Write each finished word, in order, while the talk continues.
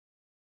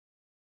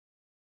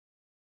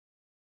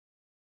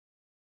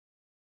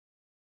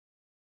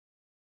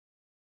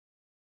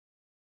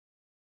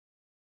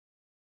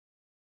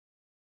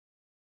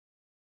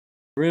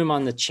room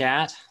on the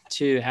chat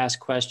to ask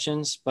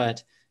questions,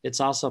 but it's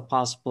also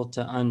possible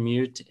to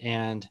unmute,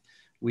 and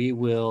we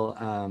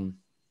will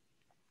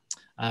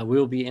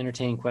we'll be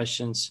entertaining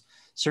questions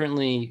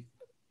certainly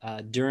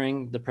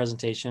during the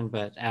presentation,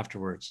 but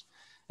afterwards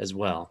as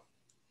well.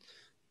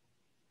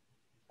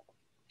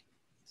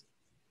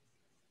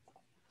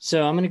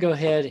 So I'm going to go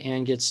ahead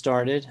and get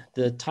started.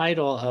 The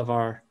title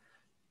of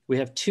we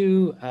have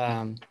two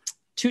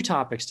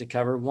topics to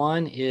cover.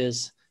 One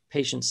is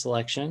patient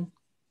selection,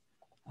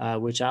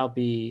 which I'll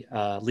be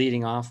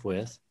leading off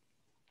with.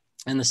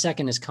 And the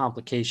second is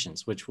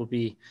complications, which will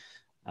be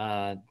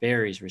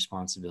Barry's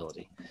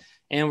responsibility.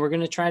 And we're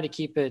going to try to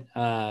keep it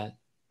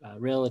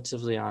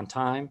relatively on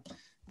time,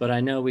 but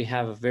I know we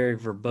have a very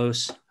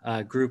verbose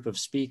group of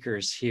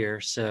speakers here,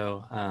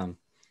 so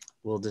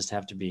we'll just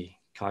have to be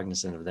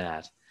cognizant of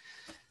that.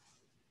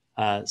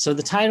 So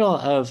the title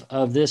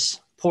of this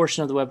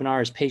portion of the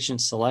webinar is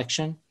patient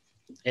selection.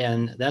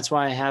 And that's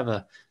why I have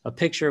a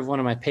picture of one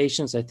of my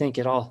patients. I think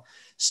it all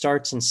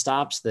starts and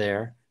stops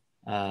there.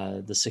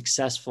 The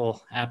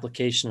successful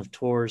application of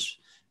TORS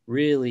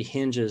really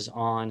hinges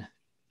on,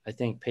 I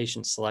think,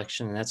 patient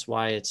selection. And that's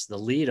why it's the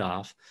lead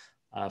off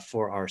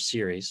for our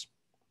series.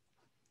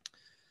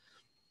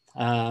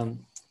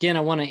 Again,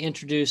 I want to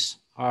introduce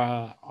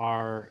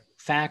our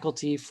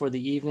faculty for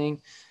the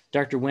evening.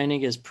 Dr.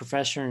 Wenig is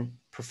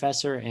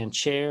professor and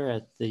chair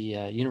at the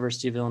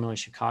University of Illinois,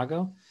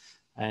 Chicago,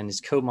 and is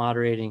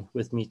co-moderating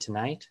with me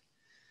tonight.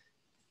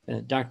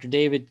 Dr.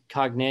 David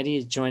Cognetti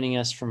is joining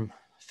us from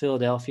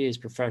Philadelphia. He's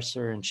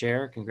professor and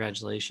chair.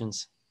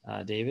 Congratulations,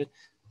 David,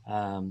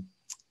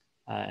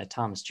 at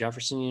Thomas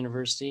Jefferson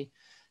University.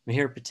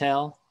 Mihir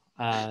Patel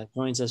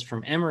joins us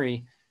from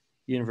Emory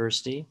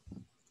University,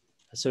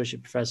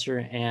 associate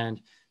professor,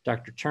 and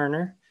Dr.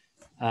 Turner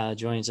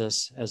joins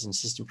us as an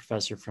assistant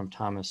professor from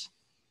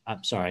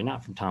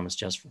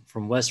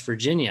from West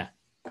Virginia.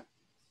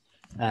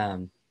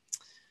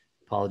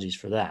 Apologies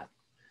for that.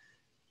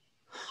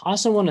 I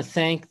also want to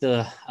thank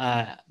the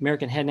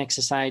American Head and Neck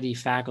Society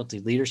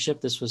faculty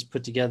leadership. This was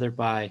put together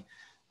by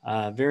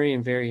a very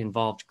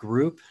involved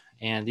group,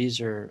 and these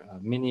are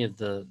many of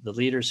the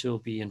leaders who will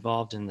be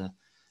involved in the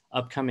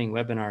upcoming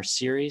webinar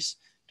series: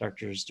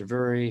 Drs.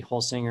 DeVury,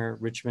 Holsinger,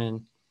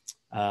 Richmond,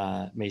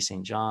 May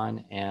St.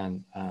 John,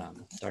 and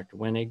Dr.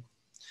 Wenig.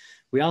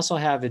 We also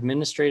have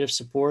administrative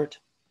support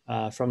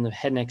from the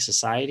Head and Neck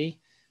Society: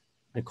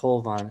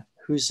 Nicole Von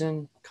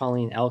Husen,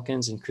 Colleen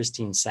Elkins, and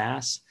Christine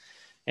Sass.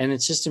 And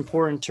it's just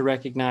important to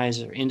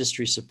recognize our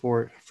industry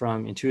support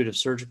from Intuitive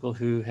Surgical,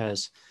 who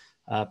has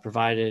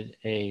provided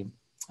a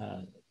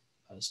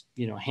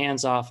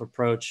hands-off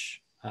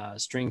approach,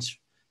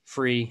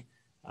 strings-free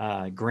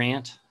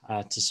grant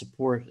to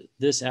support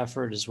this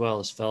effort, as well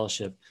as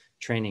fellowship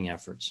training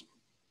efforts.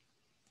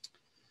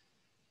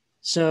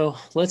 So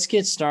let's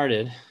get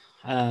started.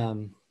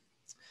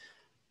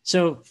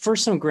 So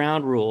first, some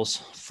ground rules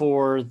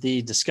for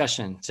the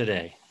discussion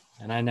today.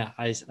 And I know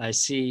I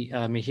see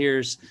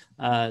Mihir's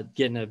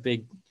getting a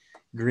big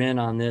grin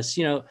on this.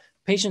 You know,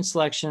 patient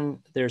selection,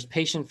 there's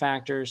patient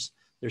factors,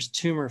 there's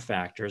tumor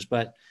factors,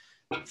 but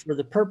for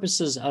the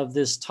purposes of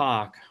this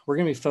talk, we're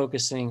going to be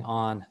focusing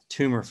on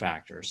tumor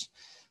factors.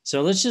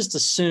 So let's just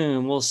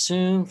we'll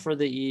assume for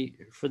the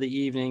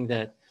evening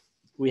that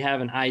we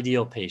have an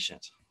ideal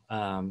patient.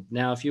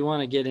 Now, if you want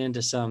to get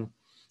into some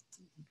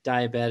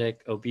diabetic,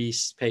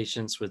 obese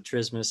patients with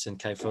trismus and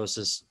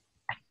kyphosis,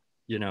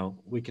 you know,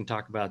 we can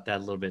talk about that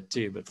a little bit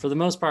too. But for the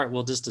most part,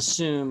 we'll just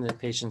assume that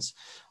patients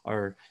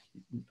are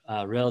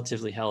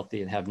relatively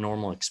healthy and have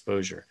normal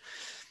exposure.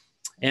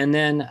 And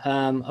then,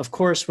 of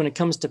course, when it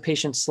comes to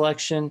patient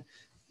selection,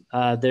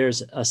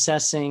 there's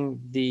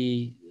assessing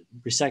the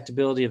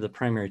resectability of the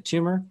primary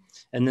tumor.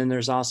 And then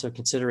there's also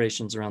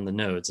considerations around the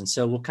nodes. And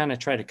so we'll kind of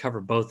try to cover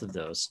both of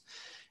those.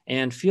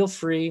 And feel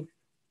free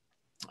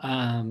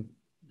to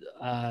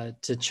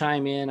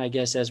chime in, I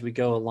guess, as we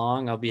go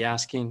along. I'll be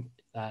asking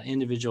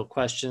individual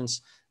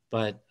questions,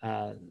 but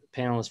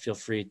panelists feel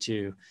free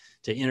to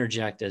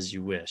interject as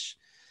you wish.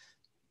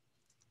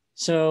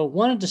 So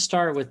wanted to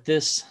start with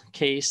this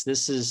case.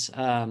 This is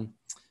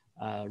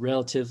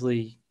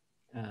relatively,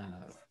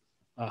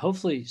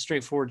 hopefully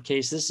straightforward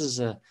case. This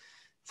is a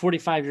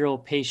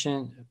 45-year-old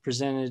patient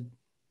presented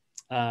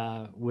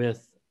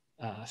with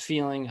a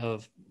feeling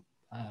of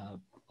a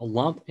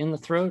lump in the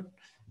throat.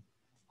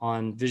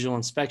 On visual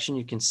inspection,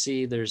 you can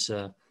see there's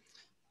a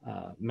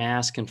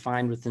mass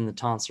confined within the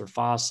tonsillar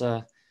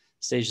fossa,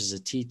 stages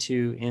of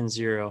T2,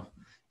 N0,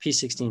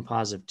 P16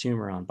 positive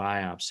tumor on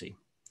biopsy.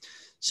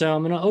 So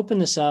I'm going to open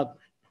this up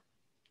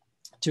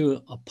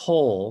to a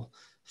poll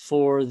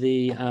for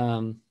the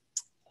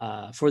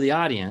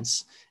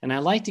audience, and I'd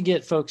like to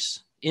get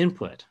folks'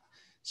 input.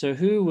 So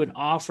who would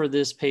offer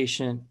this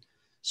patient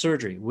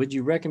surgery? Would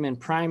you recommend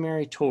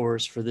primary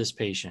TORS for this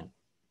patient?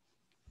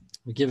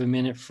 We give a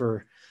minute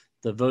for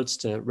the votes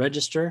to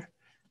register,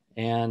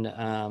 and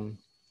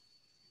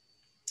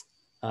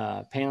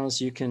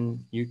panelists, you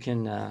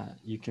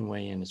can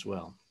weigh in as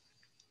well.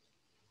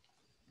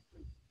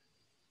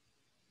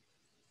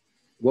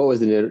 What was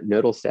the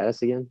nodal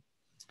status again?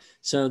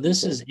 So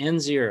this is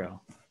N0.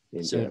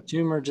 So N0.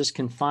 tumor just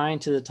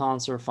confined to the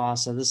tonsillar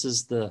fossa. This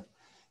is the,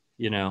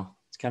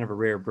 it's kind of a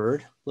rare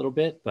bird a little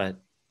bit, but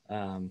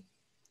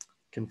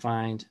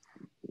confined.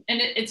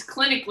 And it's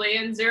clinically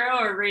N0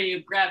 or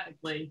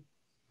radiographically?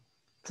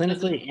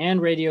 Clinically and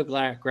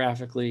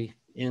radiographically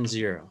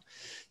N0.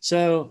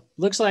 So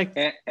looks like.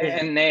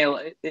 And Neil,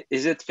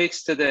 is it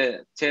fixed to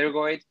the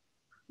pterygoid,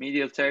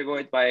 medial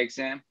pterygoid by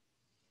exam?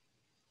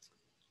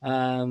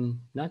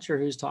 Not sure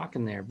who's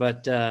talking there,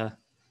 but.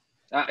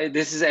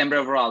 This is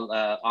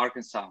Embreveral,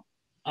 Arkansas.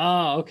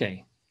 Oh,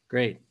 okay,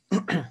 great.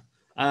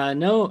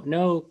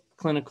 No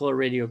clinical or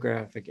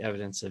radiographic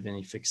evidence of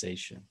any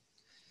fixation.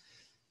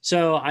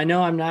 So I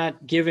know I'm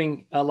not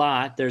giving a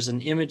lot. There's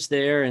an image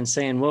there and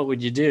saying, what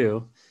would you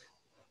do?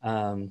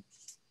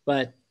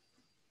 But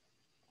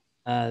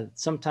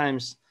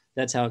sometimes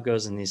that's how it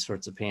goes in these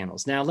sorts of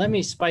panels. Now, let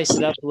me spice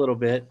it up a little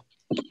bit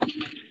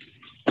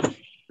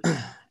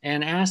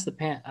and ask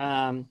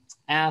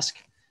ask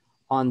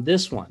on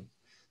this one.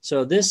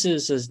 So this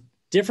is a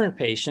different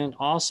patient,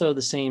 also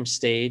the same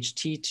stage,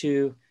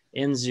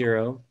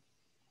 T2N0,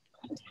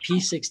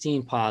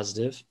 P16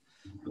 positive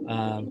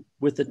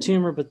with the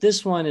tumor, but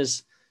this one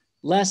is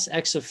less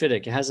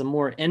exophytic. It has a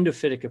more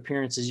endophytic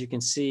appearance, as you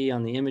can see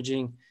on the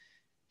imaging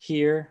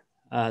here.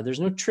 There's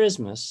no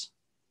trismus,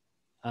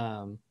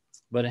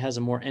 but it has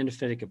a more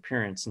endophytic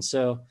appearance. And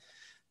so I'd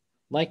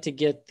like to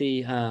get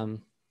the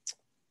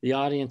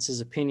audience's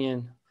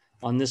opinion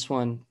on this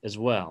one as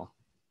well.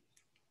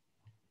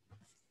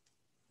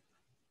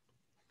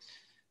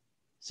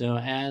 So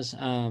as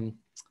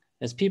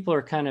people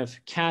are kind of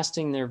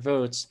casting their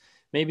votes,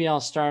 maybe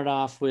I'll start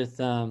off with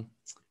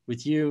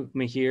you,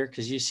 Mihir,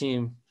 because you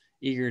seem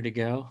eager to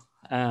go.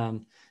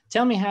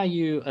 Tell me how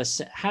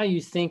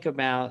you think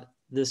about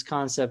this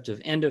concept of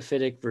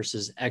endophytic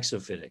versus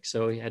exophytic.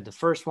 So we had the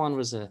first one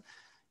was a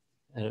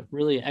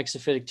really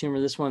exophytic tumor.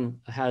 This one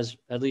has,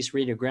 at least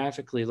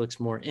radiographically, looks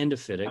more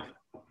endophytic.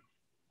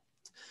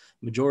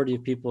 Majority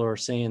of people are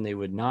saying they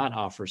would not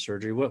offer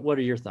surgery. What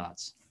are your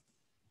thoughts?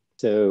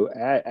 So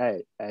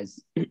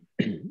as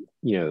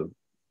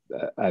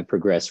I've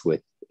progressed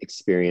with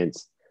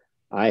experience,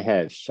 I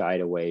have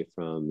shied away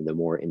from the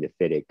more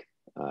endophytic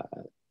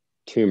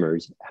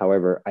tumors.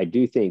 However, I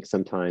do think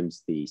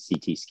sometimes the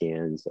CT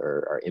scans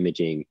or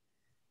imaging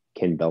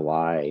can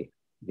belie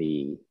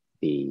the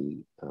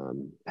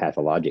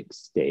pathologic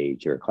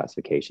stage or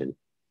classification.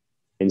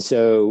 And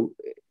so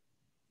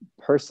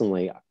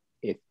personally,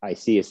 if I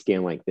see a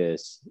scan like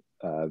this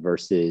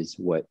versus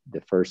what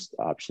the first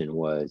option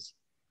was,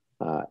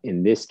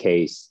 in this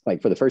case,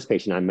 like for the first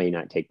patient, I may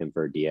not take them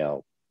for a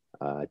DL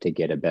to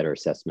get a better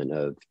assessment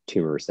of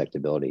tumor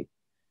resectability.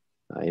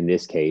 In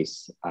this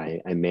case, I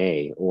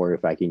may, or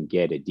if I can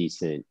get a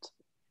decent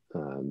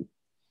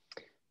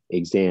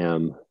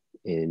exam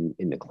in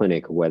the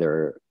clinic,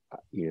 whether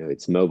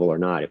it's mobile or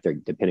not, if they're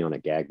depending on a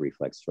gag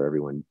reflex for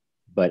everyone.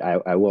 But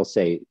I will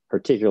say,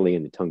 particularly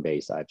in the tongue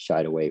base, I've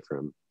shied away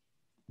from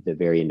the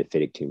very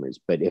endophytic tumors.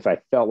 But if I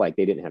felt like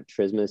they didn't have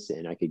trismus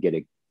and I could get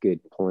a good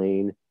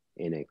plane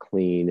and a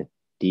clean,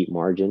 deep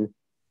margin,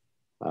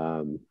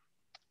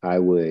 I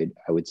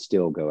would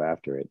still go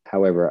after it.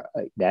 However,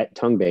 that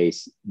tongue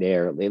base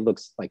there, it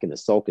looks like in the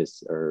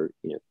sulcus, or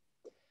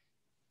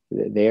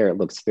there it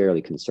looks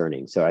fairly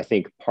concerning. So I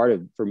think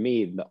for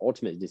me, the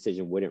ultimate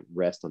decision wouldn't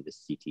rest on the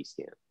CT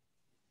scan.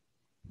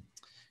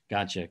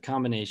 Gotcha.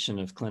 Combination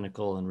of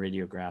clinical and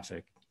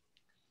radiographic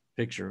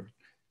picture.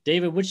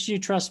 David, which do you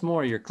trust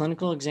more, your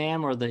clinical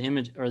exam or the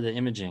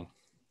imaging?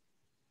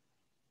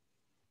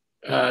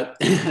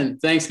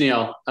 Thanks,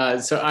 Neil.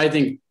 So I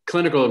think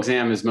clinical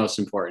exam is most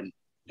important.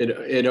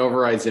 It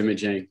overrides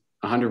imaging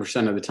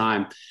 100% of the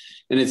time.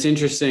 And it's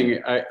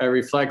interesting, I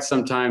reflect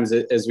sometimes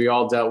as we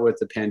all dealt with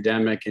the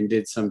pandemic and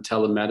did some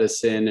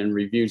telemedicine and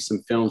reviewed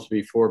some films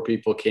before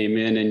people came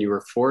in, and you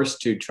were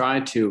forced to try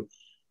to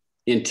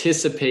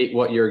anticipate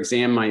what your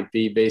exam might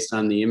be based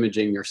on the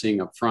imaging you're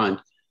seeing up front.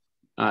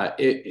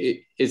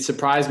 It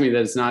surprised me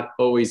that it's not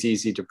always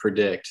easy to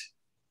predict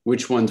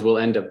which ones will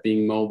end up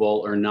being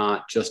mobile or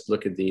not. Just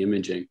look at the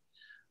imaging.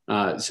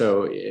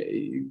 So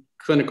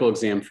clinical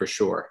exam for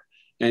sure.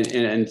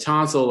 And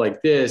tonsil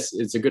like this,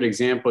 it's a good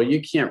example.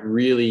 You can't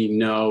really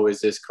know,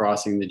 is this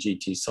crossing the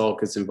GT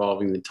sulcus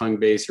involving the tongue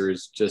base, or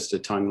is just a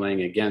tongue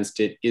laying against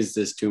it? Is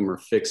this tumor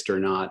fixed or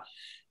not?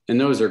 And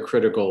those are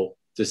critical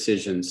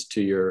decisions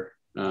to your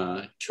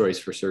choice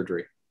for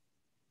surgery.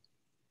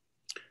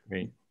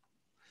 Great.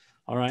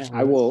 All right.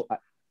 I will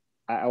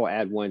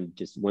add one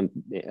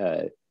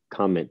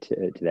comment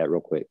to that real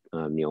quick,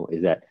 Neil,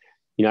 is that,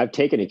 I've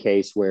taken a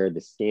case where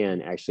the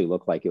scan actually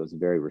looked like it was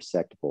very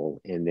resectable.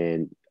 And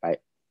then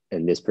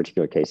in this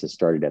particular case, it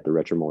started at the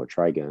retromolar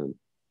trigone,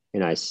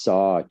 and I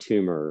saw a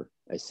tumor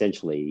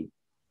essentially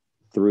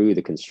through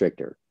the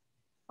constrictor.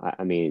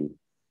 I mean,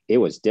 it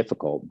was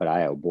difficult, but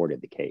I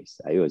aborted the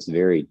case. It was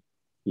very,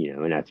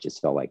 and I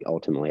just felt like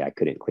ultimately I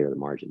couldn't clear the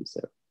margin.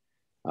 So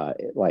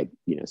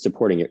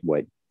supporting it,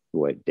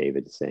 what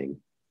David's saying.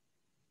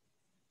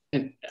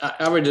 And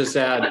I would just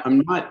add, I'm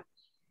not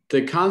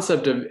the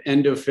concept of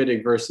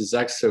endophytic versus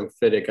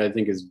exophytic, I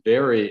think, is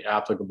very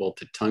applicable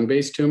to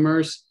tongue-based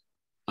tumors.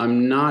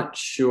 I'm not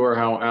sure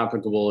how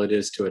applicable it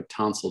is to a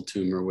tonsil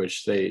tumor,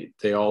 which they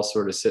all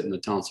sort of sit in the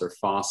tonsillar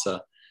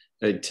fossa.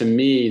 To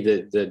me,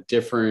 the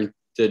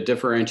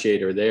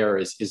differentiator there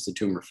is the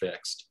tumor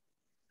fixed?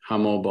 How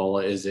mobile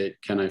is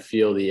it? Can I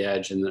feel the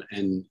edge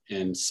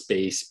and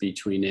space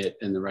between it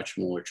and the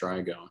retromolar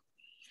trigone?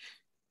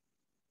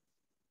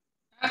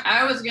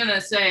 I was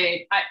gonna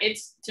say,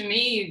 it's, to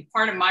me,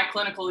 part of my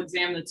clinical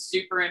exam that's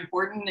super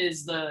important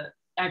is the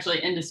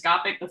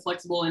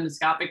flexible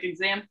endoscopic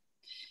exam.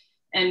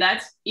 And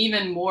that's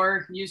even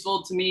more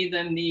useful to me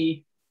than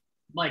the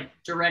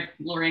direct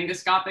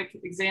laryngoscopic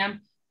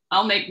exam.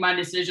 I'll make my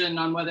decision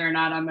on whether or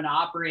not I'm gonna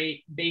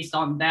operate based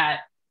on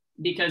that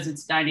because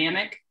it's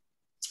dynamic.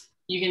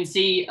 You can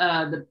see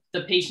the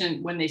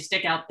patient, when they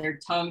stick out their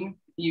tongue,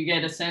 you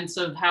get a sense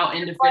of how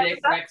endophytic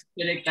or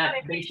exophytic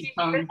that basic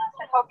tongue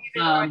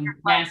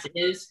mass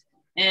is.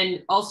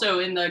 And also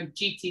in the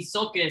GT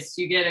sulcus,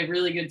 you get a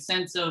really good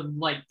sense of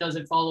does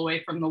it fall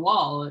away from the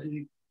wall?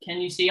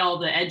 Can you see all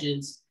the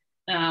edges?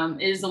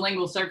 Is the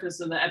lingual surface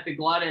of the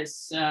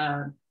epiglottis,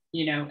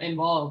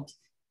 involved?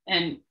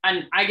 And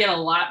I get a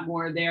lot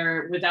more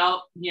there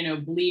without,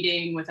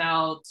 bleeding,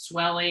 without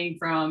swelling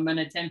from an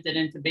attempted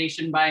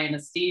intubation by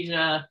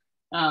anesthesia.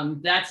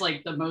 That's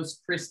the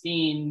most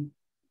pristine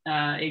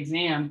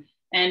exam.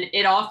 And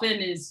it often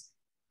is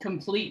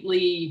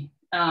completely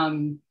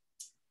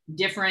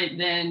different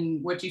than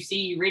what you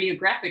see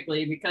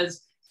radiographically,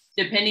 because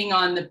depending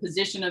on the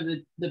position of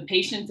the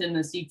patient in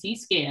the CT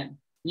scan,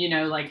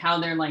 how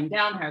they're laying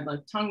down, how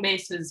the tongue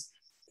base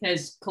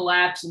has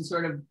collapsed and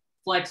sort of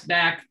flexed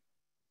back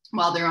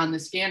while they're on the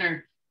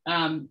scanner,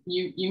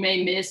 you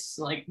may miss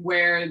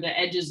where the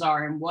edges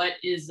are and what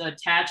is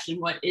attached and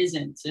what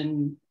isn't,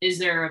 and is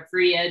there a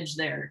free edge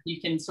there.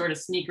 You can sort of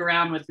sneak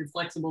around with your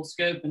flexible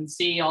scope and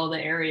see all the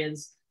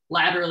areas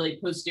laterally,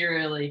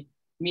 posteriorly,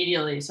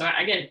 medially. So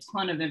I get a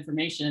ton of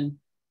information.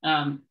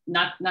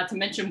 Not to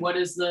mention, what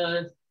does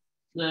the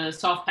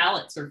soft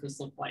palate surface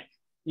look like,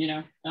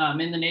 in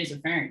the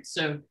nasopharynx.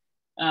 So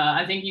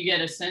I think you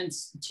get a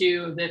sense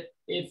too that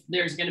if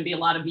there's going to be a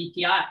lot of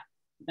VPI,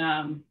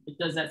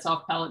 does that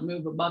soft palate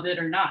move above it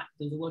or not?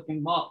 Does it look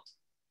involved?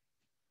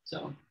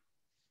 So.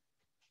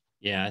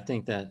 Yeah, I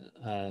think that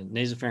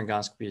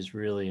nasopharyngoscopy is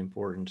really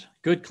important.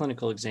 Good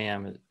clinical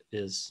exam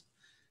is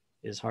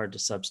hard to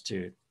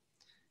substitute.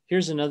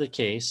 Here's another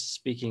case,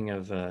 speaking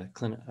of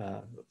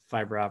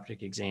fiber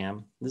optic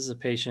exam. This is a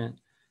patient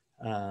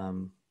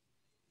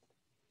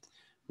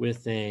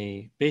with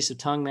a base of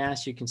tongue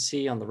mass. You can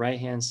see on the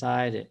right-hand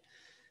side, it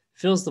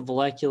fills the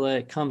vallecula.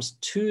 It comes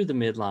to the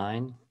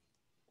midline.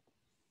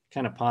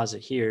 Kind of pause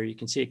it here. You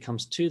can see it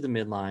comes to the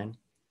midline,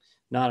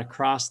 not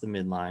across the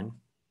midline.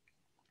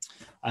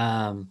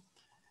 And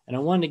I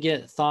wanted to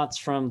get thoughts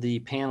from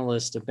the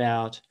panelists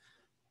about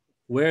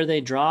where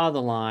they draw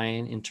the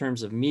line in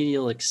terms of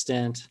medial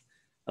extent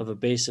of a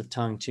base of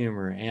tongue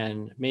tumor.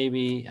 And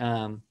maybe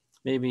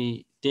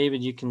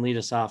David, you can lead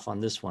us off on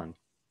this one.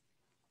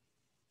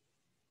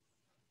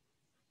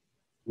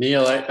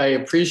 Neil, I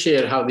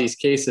appreciate how these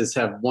cases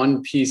have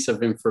one piece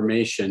of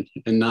information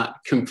and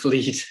not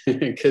complete,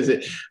 because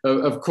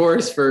of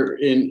course,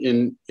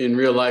 in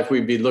real life,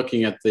 we'd be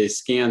looking at the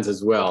scans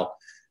as well.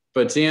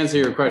 But to answer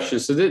your question,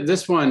 so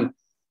this one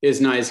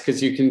is nice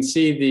because you can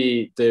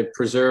see the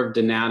preserved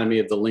anatomy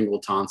of the lingual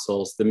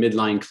tonsils. The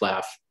midline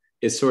cleft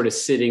is sort of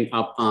sitting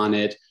up on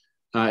it.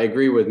 I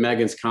agree with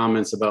Megan's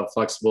comments about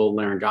flexible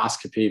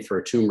laryngoscopy for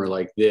a tumor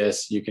like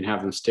this. You can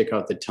have them stick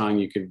out the tongue.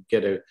 You could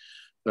get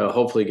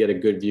hopefully get a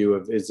good view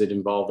of, is it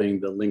involving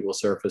the lingual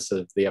surface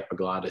of the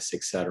epiglottis,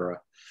 et cetera.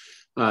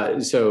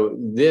 So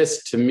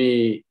this to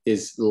me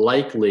is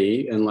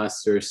likely,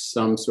 unless there's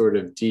some sort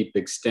of deep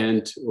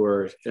extent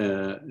or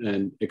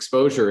an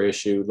exposure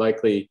issue,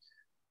 likely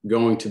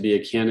going to be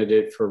a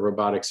candidate for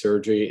robotic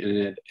surgery,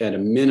 and at a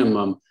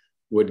minimum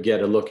would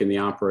get a look in the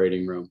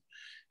operating room.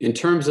 In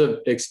terms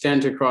of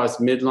extent across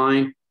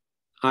midline,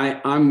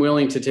 I'm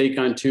willing to take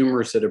on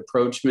tumors that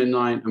approach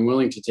midline. I'm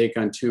willing to take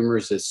on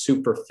tumors that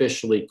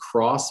superficially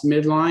cross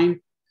midline.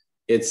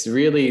 It's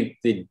really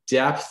the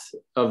depth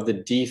of the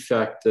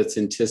defect that's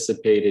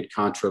anticipated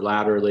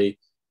contralaterally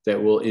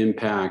that will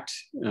impact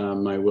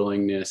my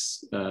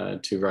willingness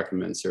to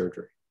recommend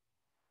surgery.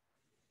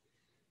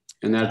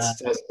 And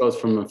that's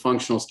both from a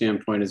functional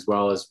standpoint as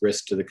well as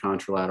risk to the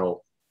contralateral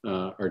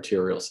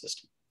arterial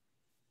system.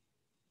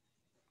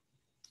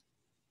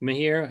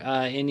 Mahir,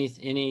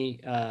 any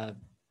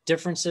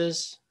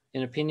differences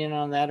in opinion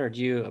on that, or do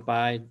you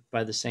abide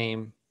by the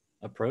same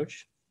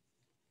approach?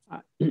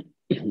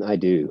 I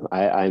do.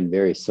 I'm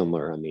very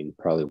similar. I mean,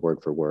 probably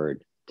word for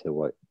word to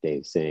what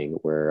Dave's saying,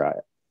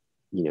 where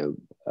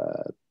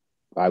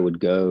I would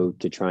go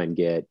to try and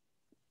get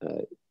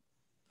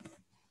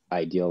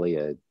ideally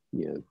a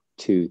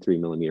 2-3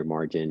 millimeter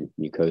margin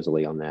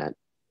mucosally on that,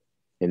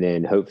 and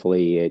then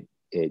hopefully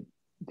it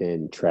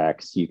then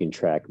tracks. You can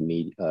track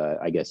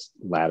I guess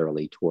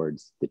laterally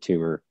towards the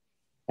tumor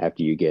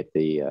after you get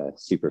the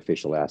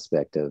superficial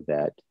aspect of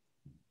that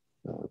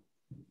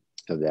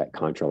that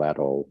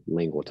contralateral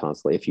lingual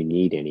tonsil if you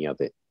need any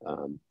of it.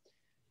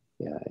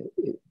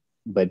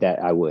 But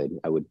that I would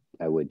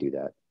do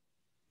that.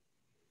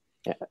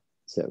 Yeah.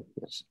 So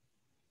yes.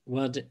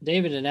 Well,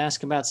 David had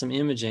asked about some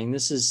imaging.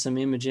 This is some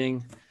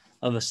imaging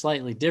of a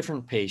slightly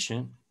different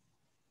patient.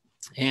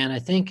 And I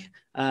think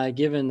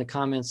given the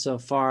comments so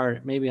far,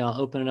 maybe I'll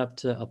open it up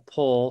to a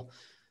poll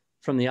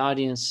from the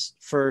audience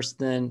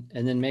first, and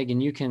then Megan,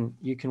 you can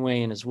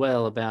weigh in as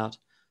well about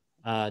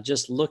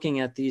just looking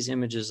at these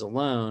images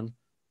alone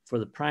for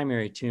the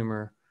primary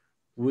tumor.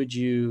 Would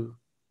you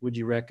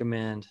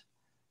recommend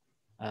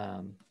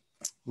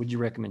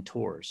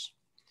TORS?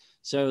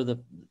 So the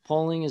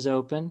polling is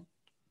open.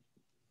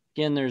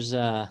 Again, there's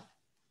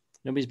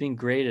nobody's being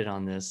graded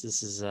on this.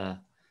 This is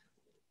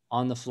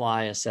on the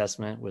fly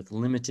assessment with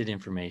limited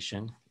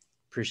information.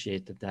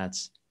 Appreciate that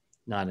that's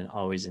not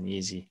always an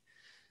easy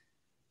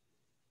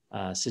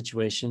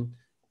situation.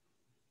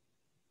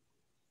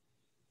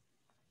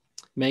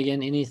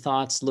 Megan, any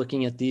thoughts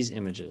looking at these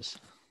images?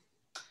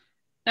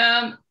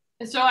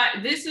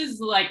 This is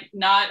like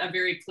not a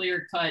very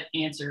clear-cut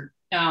answer.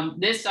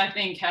 This, I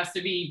think, has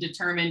to be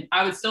determined.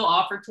 I would still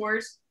offer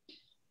TORS,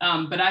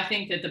 but I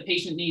think that the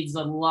patient needs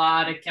a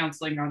lot of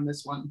counseling on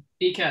this one,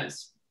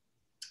 because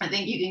I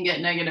think you can get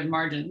negative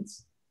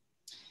margins.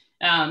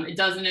 It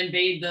doesn't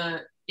invade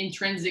the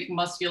intrinsic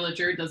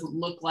musculature. It doesn't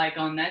look like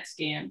on that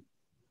scan.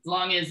 As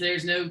long as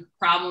there's no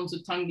problems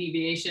with tongue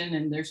deviation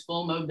and there's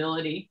full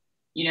mobility,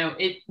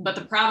 but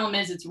the problem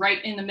is it's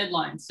right in the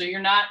midline. So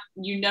you're not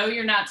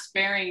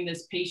sparing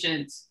this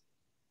patient,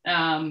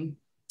 bilateral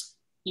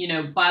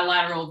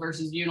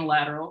versus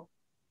unilateral.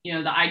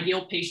 The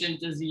ideal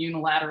patient is a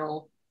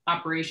unilateral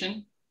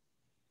operation,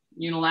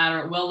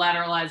 well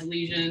lateralized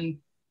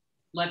lesion,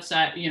 left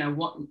side,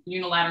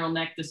 unilateral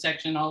neck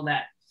dissection, all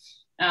that.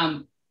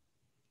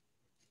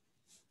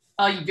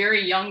 A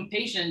very young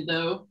patient,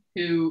 though,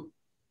 who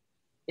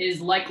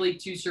is likely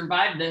to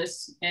survive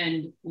this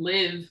and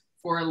live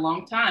for a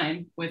long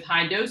time with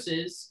high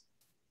doses,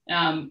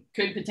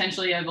 could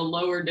potentially have a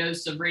lower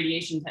dose of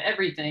radiation to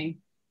everything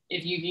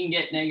if you can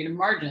get negative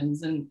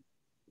margins. And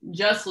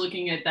just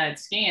looking at that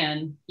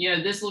scan,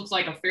 this looks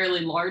like a fairly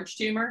large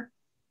tumor.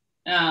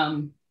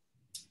 So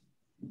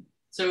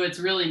it's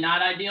really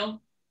not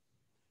ideal.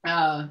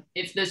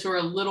 If this were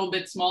a little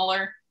bit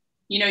smaller,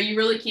 you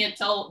really can't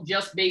tell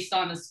just based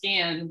on a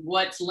scan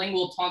what's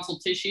lingual tonsil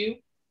tissue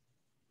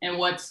and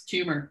what's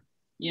tumor,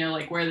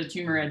 like where the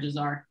tumor edges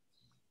are.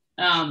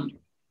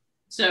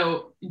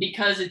 So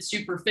because it's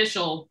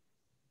superficial,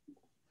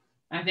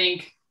 I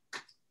think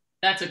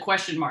that's a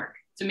question mark.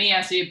 To me,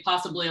 I see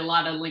possibly a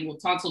lot of lingual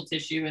tonsil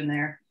tissue in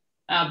there.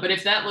 But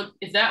if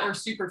that were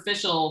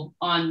superficial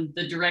on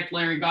the direct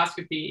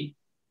laryngoscopy,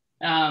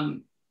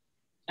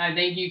 I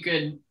think you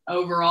could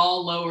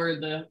overall lower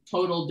the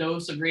total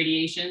dose of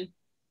radiation.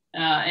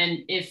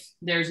 And if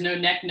there's no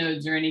neck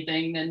nodes or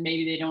anything, then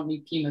maybe they don't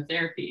need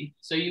chemotherapy.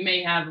 So you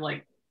may have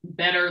like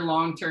better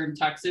long-term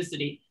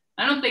toxicity.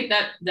 I don't think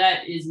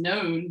that is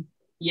known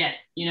yet.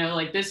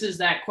 This is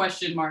that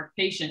question mark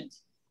patient.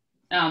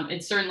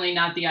 It's certainly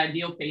not the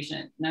ideal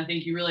patient. And I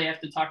think you really have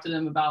to talk to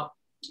them about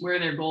where are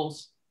their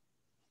goals.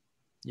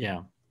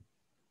 Yeah.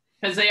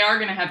 Because they are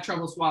going to have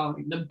trouble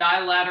swallowing. The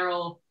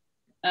bilateral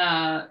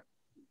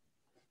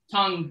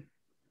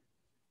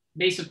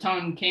base of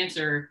tongue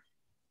cancer,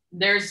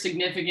 there's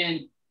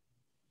significant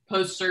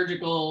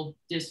post-surgical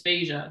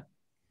dysphagia.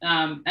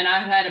 And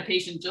I've had a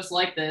patient just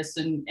like this,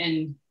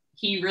 and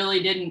he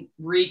really didn't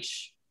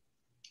reach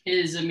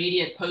his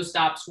immediate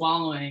post-op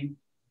swallowing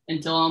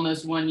until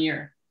almost 1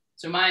 year.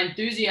 So my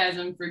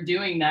enthusiasm for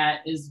doing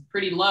that is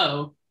pretty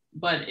low,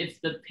 but if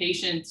the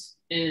patient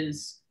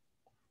is,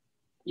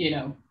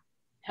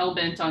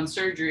 hell-bent on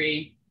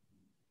surgery,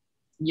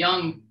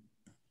 young,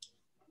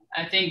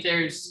 I think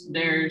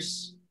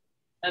that's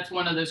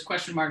one of those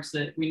question marks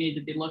that we need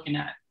to be looking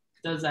at.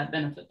 Does that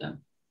benefit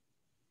them?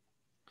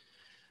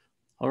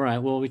 All right.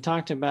 Well,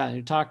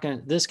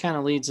 this kind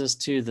of leads us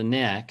to the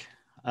neck,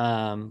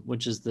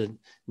 which is the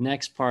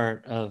next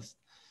part of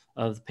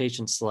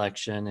patient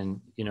selection.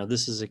 And,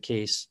 this is a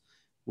case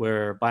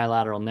where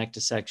bilateral neck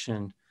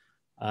dissection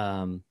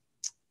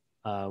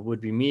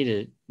would be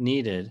needed.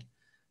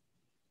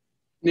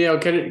 Neil,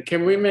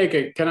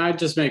 can I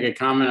just make a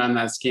comment on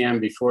that scan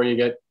before you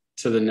get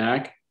to the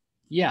neck?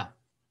 Yeah.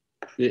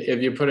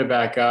 If you put it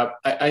back up,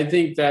 I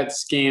think that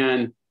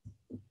scan,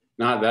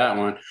 not that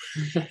one.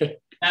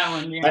 That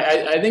one,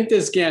 yeah. I think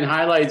this scan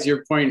highlights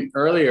your point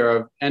earlier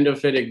of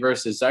endophytic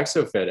versus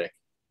exophytic.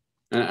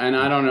 And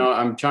I don't know,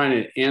 I'm trying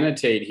to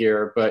annotate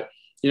here, but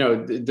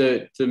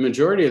the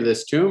majority of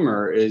this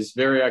tumor is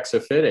very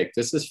exophytic.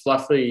 This is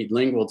fluffy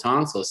lingual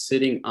tonsil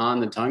sitting on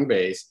the tongue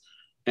base.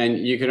 And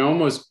you can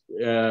almost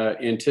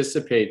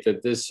anticipate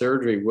that this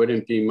surgery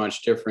wouldn't be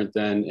much different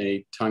than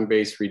a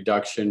tongue-based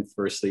reduction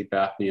for sleep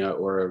apnea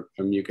or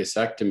a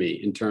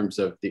mucosectomy in terms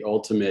of the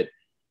ultimate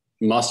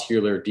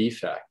muscular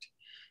defect.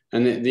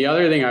 And the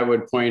other thing I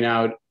would point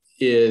out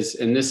is,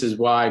 and this is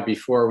why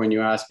before when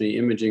you asked me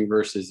imaging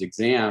versus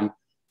exam,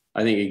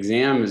 I think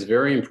exam is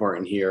very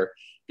important here,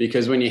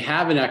 because when you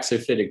have an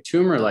exophytic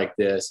tumor like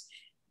this,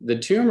 the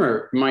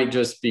tumor might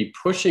just be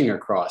pushing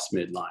across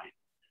midline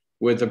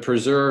with a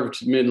preserved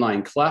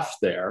midline cleft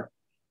there,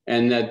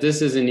 and that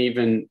this isn't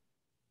even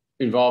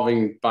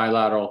involving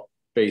bilateral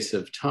base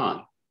of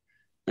tongue.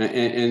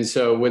 And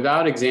so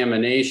without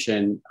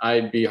examination,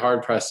 I'd be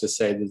hard pressed to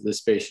say that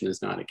this patient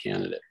is not a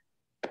candidate.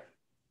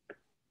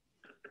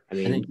 I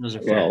mean, I think those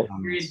are fair.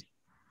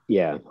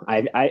 Yeah,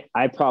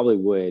 I probably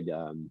would,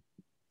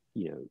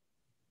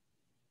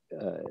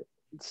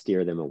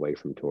 steer them away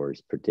from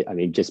TORS. I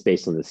mean, just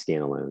based on the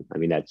scan alone. I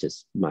mean, that's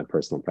just my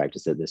personal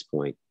practice at this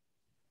point.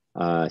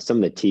 Some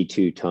of the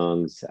T2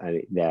 tongues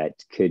that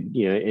could,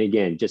 and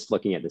again, just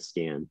looking at the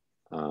scan,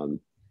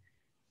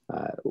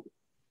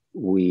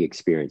 we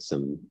experienced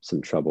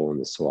some trouble in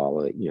the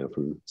swallow,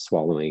 from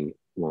swallowing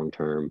long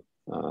term.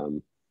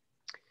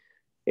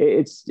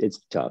 It's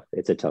tough.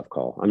 It's a tough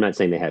call. I'm not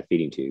saying they have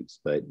feeding tubes,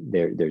 but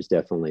there's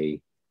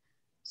definitely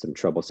some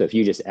trouble. So if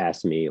you just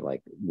asked me,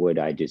 like, would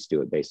I just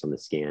do it based on the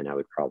scan, I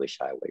would probably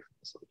shy away from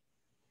this one.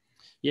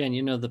 Yeah,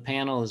 and the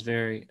panel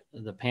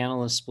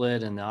is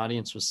split, and the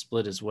audience was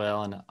split as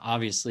well. And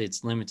obviously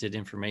it's limited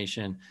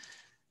information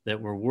that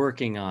we're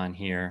working on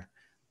here.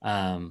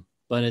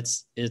 But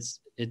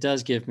it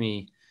does give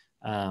me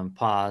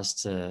pause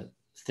to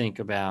think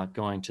about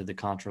going to the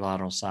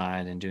contralateral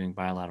side and doing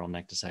bilateral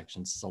neck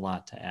dissections. It's a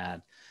lot to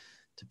add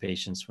to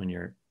patients when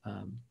you're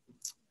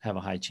have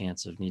a high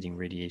chance of needing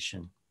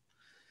radiation.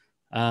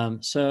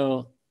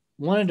 So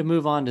wanted to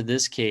move on to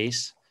this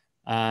case.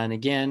 And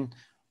again,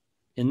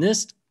 in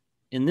this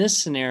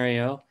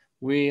scenario,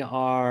 we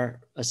are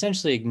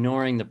essentially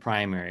ignoring the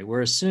primary.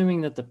 We're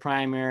assuming that the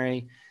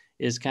primary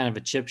is kind of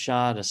a chip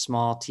shot, a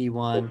small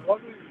T1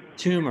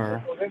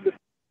 tumor,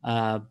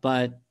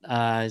 but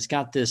it's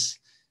got this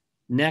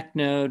neck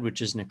node,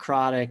 which is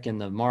necrotic, and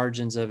the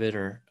margins of it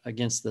are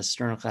against the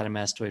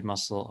sternocleidomastoid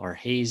muscle are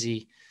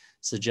hazy,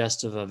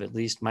 suggestive of at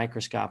least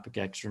microscopic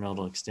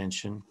extranodal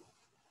extension.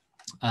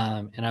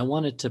 And I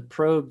wanted to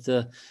probe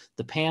the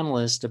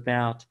panelist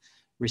about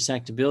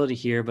resectability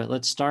here, but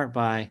let's start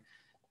by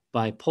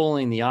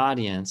polling the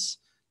audience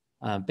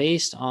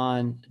based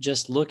on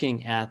just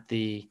looking at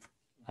the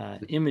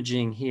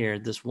imaging here,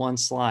 this one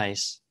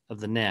slice of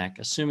the neck,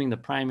 assuming the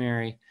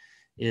primary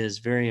is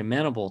very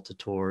amenable to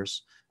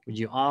TORS. Would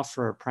you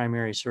offer a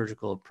primary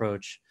surgical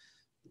approach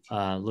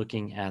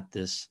looking at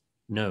this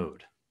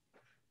node?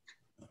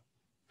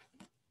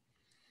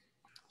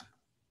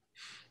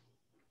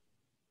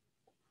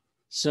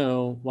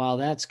 So while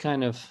that's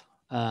kind of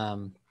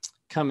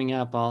coming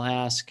up, I'll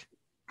ask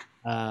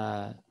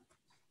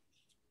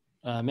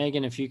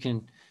Megan, if you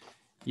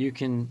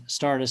can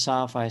start us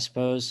off, I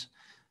suppose.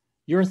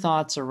 Your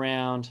thoughts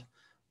around,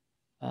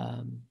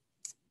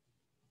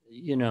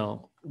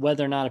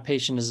 whether or not a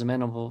patient is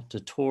amenable to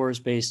TORS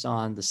based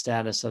on the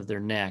status of their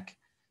neck.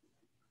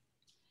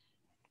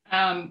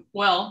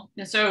 Well,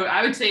 so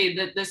I would say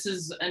that this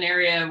is an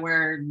area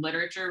where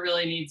literature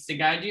really needs to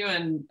guide you,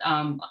 and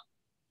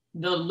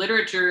the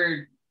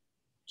literature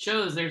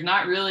shows there's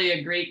not really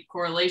a great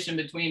correlation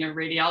between a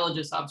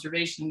radiologist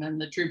observation and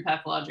the true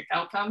pathologic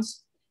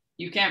outcomes.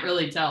 You can't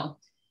really tell.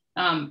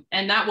 And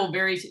that will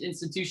vary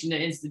institution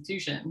to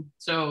institution.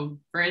 So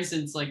for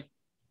instance, like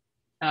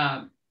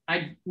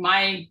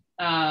my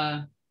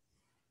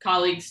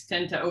colleagues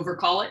tend to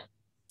overcall it.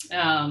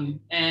 And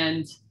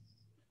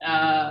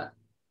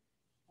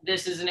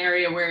this is an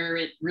area where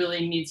it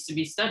really needs to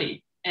be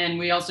studied. And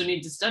we also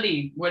need to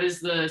study what is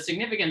the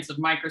significance of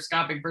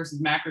microscopic versus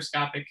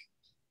macroscopic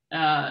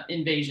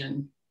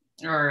invasion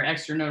or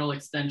extranodal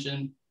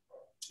extension.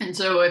 And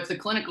so if the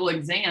clinical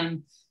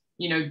exam,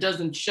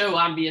 doesn't show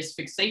obvious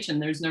fixation,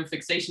 there's no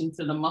fixation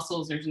to the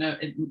muscles,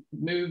 it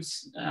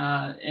moves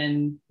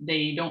and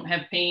they don't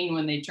have pain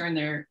when they turn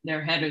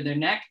their head or their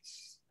neck,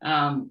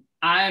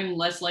 I'm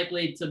less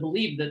likely to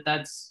believe that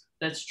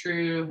that's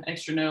true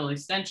extranodal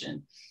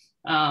extension.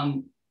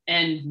 And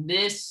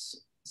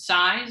this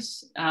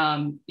size,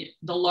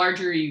 the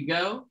larger you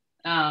go,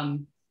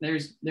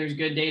 there's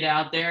good data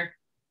out there.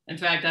 In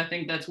fact, I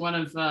think that's one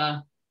of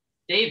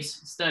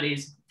Dave's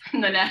studies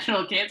from the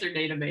National Cancer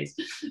Database,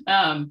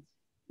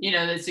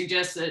 that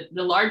suggests that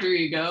the larger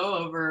you go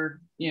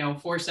over,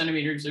 4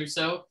 centimeters or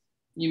so,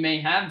 you may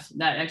have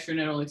that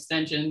extranodal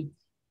extension,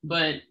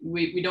 but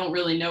we don't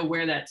really know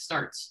where that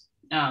starts.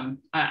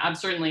 I've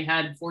certainly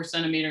had 4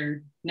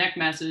 centimeter neck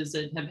masses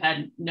that have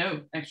had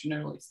no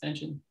extranodal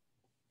extension.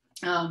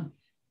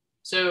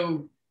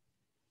 So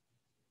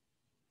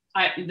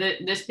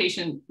this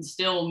patient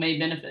still may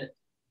benefit.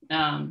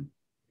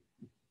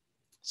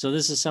 So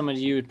this is somebody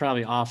you would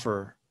probably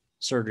offer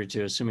surgery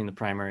to, assuming the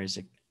primary is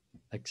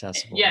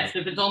accessible. Yes,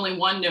 if it's only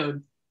one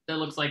node that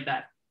looks like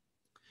that,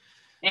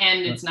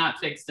 and it's not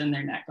fixed in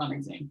their neck on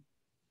exam.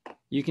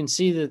 You can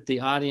see that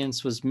the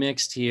audience was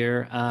mixed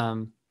here.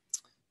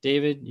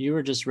 David, you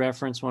were just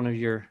referenced one of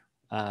your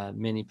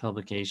many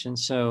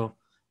publications. So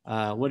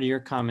what are your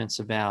comments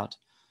about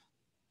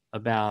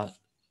the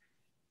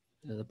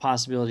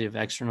possibility of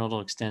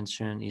extranodal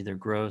extension, either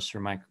gross or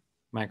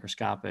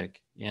microscopic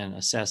in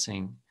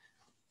assessing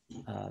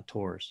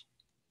TORS.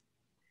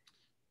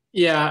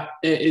 Yeah,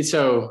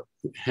 so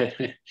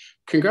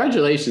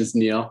congratulations,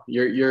 Neil.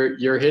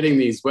 You're hitting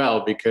these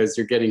well because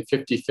you're getting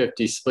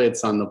 50-50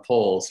 splits on the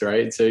polls,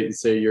 right? So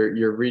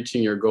you're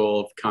reaching your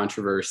goal of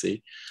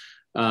controversy.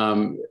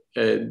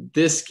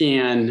 This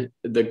scan,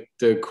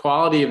 the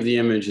quality of the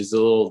image is a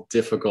little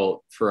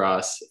difficult for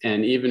us,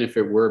 and even if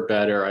it were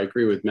better, I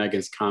agree with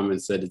Megan's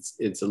comments that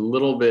it's a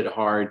little bit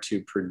hard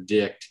to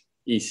predict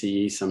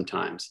ECE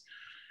sometimes.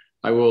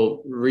 I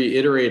will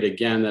reiterate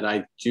again that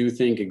I do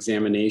think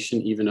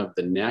examination even of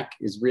the neck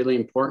is really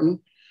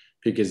important,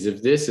 because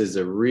if this is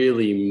a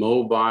really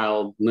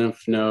mobile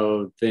lymph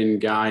node thin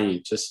guy,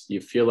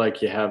 you feel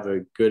like you have a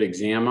good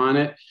exam on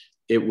it,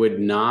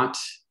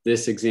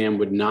 this exam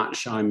would not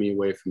shy me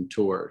away from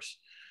TORS.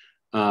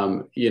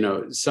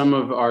 Some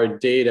of our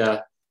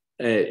data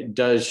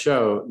does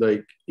show,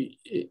 like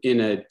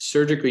in a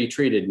surgically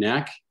treated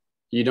neck,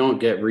 you don't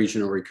get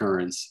regional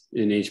recurrence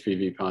in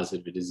HPV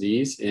positive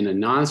disease. In a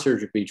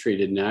non-surgically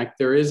treated neck,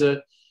 there is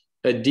a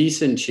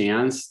decent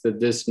chance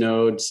that this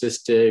node,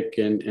 cystic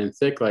and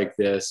thick like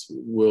this,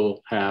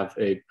 will have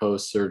a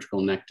post-surgical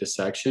neck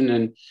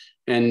dissection.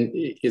 And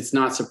it's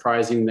not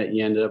surprising that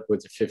you ended up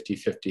with a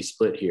 50-50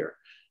 split here,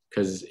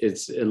 because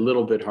it's a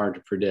little bit hard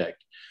to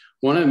predict.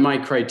 One of my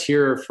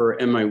criteria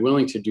for am I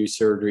willing to do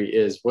surgery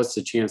is what's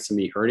the chance of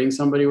me hurting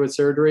somebody with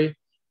surgery?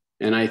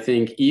 And I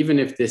think even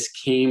if this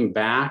came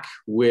back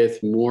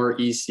with more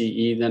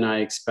ECE than I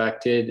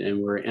expected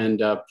and we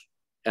end up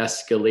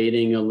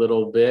escalating a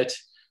little bit,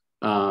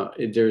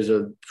 there's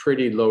a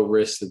pretty low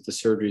risk that the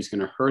surgery is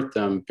going to hurt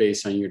them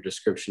based on your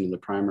description of the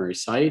primary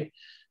site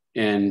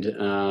and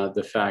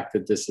the fact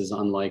that this is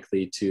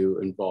unlikely to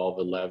involve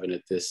 11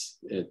 at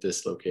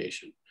this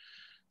location.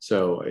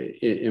 So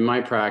in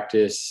my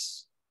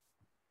practice,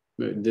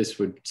 this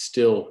would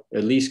still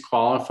at least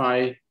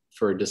qualify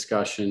for a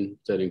discussion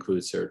that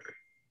includes surgery.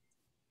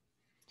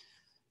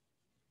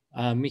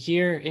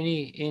 Mihir,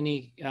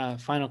 any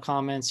final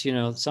comments?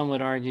 Some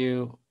would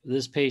argue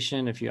this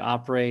patient, if you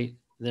operate,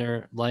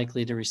 they're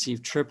likely to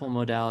receive triple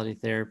modality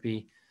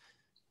therapy.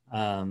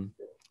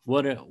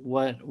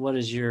 What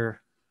is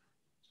your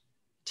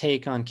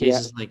take on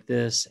cases like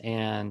this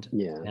and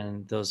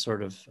those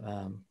sort of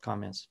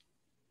comments?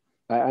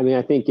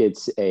 I think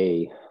it's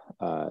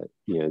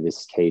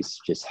this case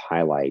just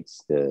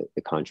highlights the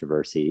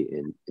controversy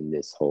in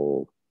this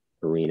whole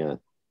arena.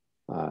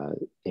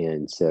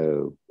 And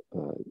so,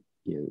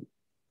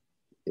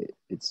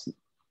 it's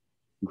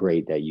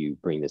great that you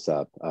bring this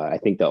up. I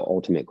think the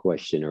ultimate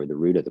question, or the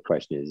root of the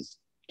question, is,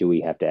 do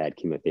we have to add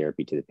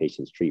chemotherapy to the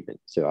patient's treatment?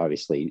 So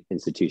obviously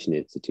institution to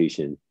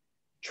institution,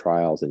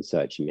 trials and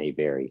such may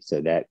vary. So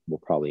that will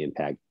probably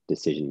impact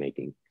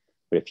decision-making.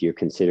 But if you're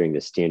considering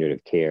the standard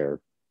of care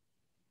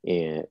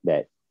and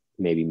that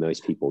maybe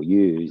most people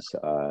use,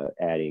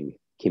 adding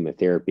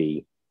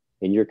chemotherapy,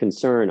 and your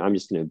concern, I'm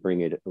just going to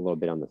bring it a little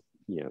bit on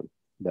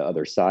the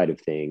other side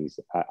of things.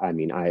 I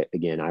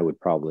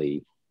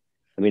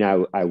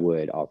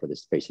would offer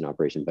this patient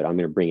operation, but I'm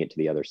going to bring it to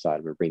the other side.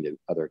 I'm going to bring the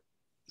other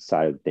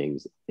side of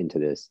things into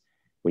this.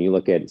 When you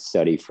look at a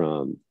study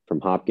from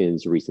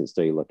Hopkins, a recent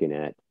study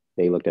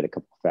they looked at a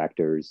couple of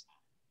factors,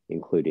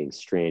 including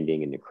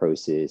stranding and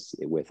necrosis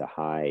with a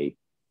high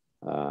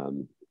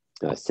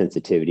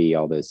sensitivity,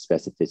 although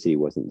specificity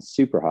wasn't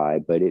super high,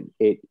 but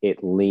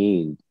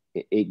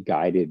it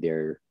guided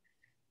their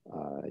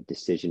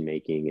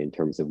decision-making in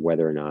terms of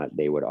whether or not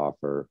they would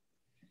offer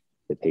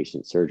the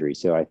patient surgery.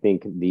 So I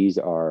think these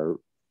are,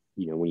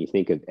 when you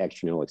think of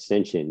extranodal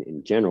extension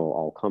in general,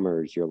 all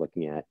comers, you're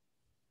looking at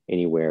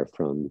anywhere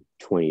from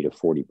 20 to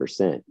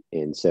 40%.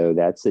 And so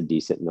that's a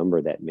decent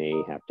number that may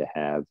have to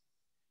have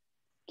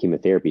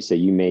chemotherapy. So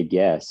you may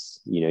guess,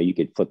 you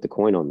could flip the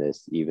coin on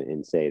this even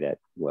and say that,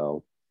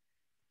 well,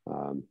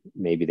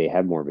 maybe they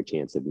have more of a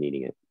chance of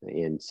needing it.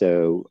 And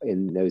so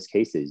in those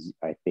cases,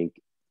 I think,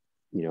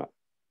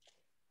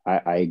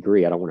 I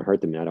agree. I don't want to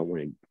hurt them, and I don't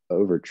want to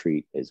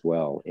overtreat as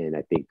well. And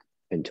I think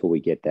until we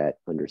get that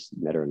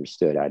better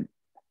understood, I'd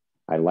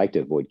like to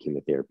avoid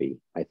chemotherapy.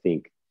 I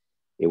think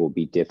it will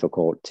be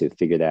difficult to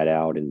figure that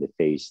out in the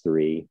phase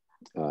 3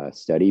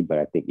 study, but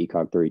I think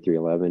ECOG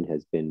 3311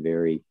 has been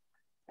very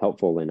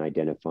helpful in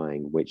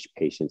identifying which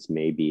patients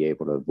may be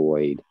able to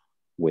avoid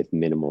with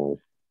minimal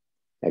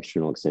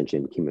external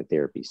extension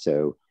chemotherapy.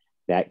 So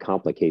that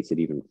complicates it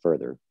even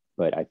further.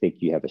 But I think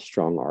you have a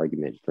strong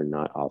argument for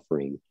not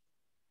offering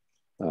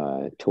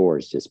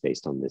TORS just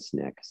based on this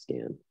neck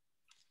scan.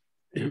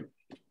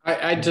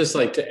 I'd just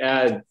like to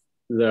add,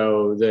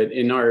 though, that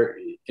in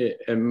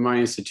my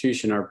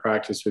institution, our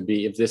practice would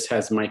be if this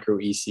has micro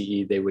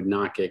ECE, they would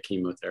not get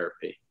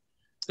chemotherapy.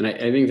 And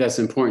I think that's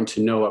important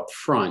to know up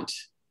front,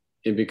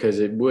 because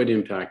it would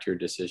impact your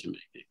decision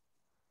making.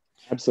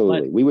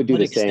 Absolutely. We would do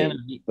the same.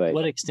 But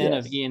what extent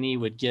of E&E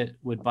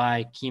would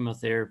buy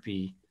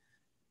chemotherapy,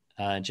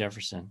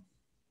 Jefferson?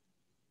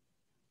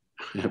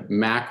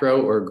 Macro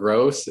or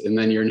gross? And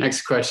then your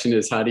next question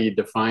is, how do you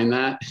define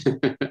that?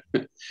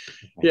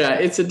 Yeah,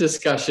 it's a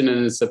discussion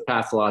and it's a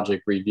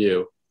pathologic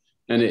review.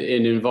 And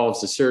it involves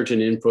the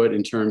surgeon input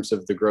in terms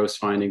of the gross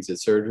findings at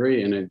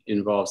surgery, and it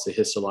involves the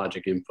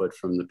histologic input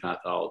from the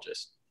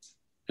pathologist.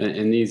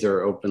 And these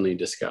are openly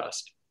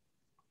discussed.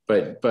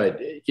 But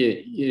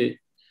you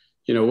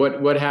know,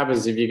 what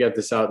happens if you get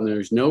this out and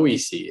there's no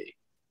ECE?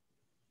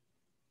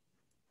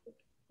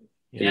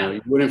 You know,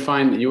 you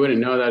wouldn't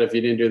know that if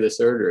you didn't do the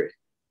surgery.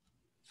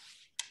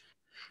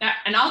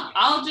 And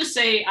I'll just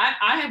say,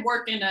 I have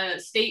worked in a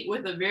state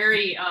with a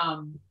very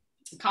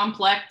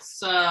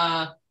complex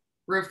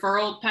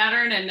referral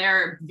pattern, and there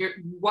are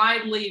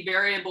widely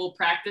variable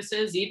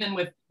practices, even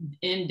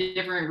in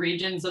different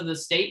regions of the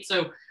state.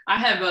 So I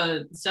have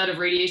a set of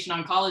radiation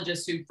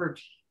oncologists who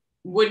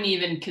wouldn't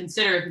even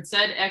consider, if it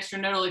said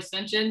extranodal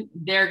extension,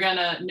 they're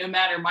gonna, no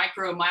matter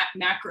micro,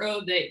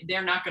 macro,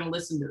 they're not gonna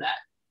listen to that.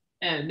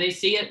 And they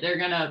see it, they're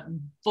gonna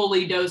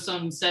fully dose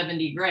them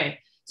 70 gray.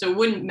 So it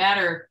wouldn't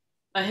matter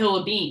a hill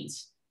of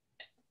beans.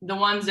 The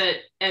ones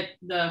at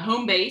the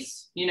home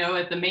base, you know,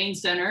 at the main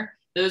center,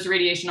 those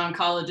radiation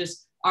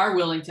oncologists are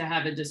willing to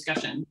have a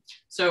discussion.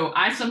 So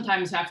I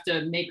sometimes have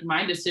to make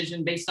my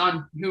decision based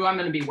on who I'm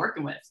going to be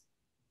working with.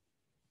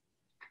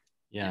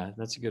 Yeah,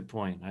 that's a good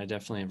point. I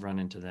definitely have run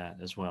into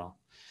that as well.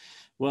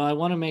 Well, I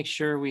want to make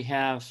sure we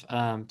have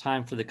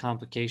time for the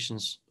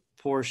complications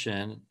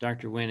portion.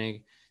 Dr.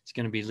 Winnig is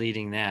going to be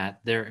leading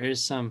that. There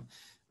is some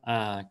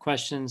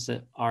questions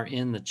that are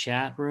in the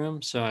chat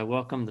room. So I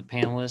welcome the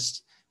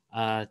panelists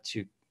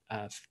to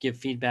give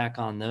feedback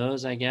on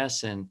those, I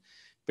guess. And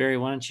Barry,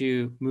 why don't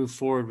you move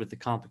forward with the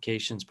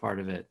complications part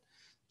of it,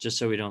 just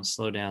so we don't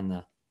slow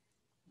down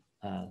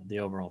the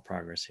overall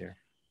progress here.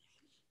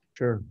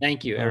 Sure.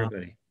 Thank you,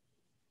 everybody.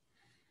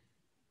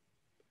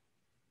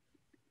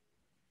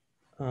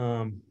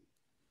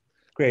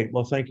 Great.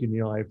 Well, thank you,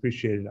 Neil. I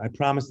appreciate it. I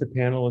promised the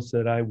panelists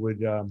that I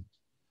would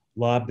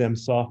lob them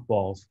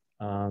softballs,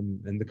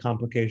 and the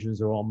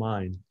complications are all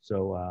mine.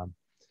 So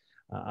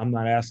I'm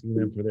not asking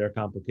them for their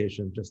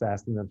complications, just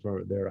asking them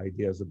for their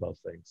ideas about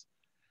things.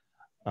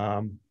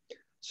 The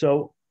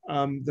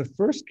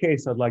first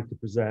case I'd like to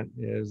present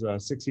is a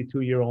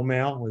 62-year-old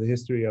male with a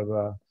history of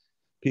a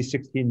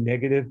P16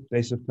 negative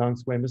base of tongue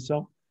squamous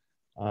cell.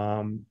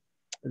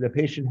 The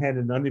patient had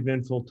an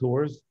uneventful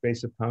TORS,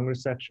 base of tongue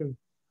resection,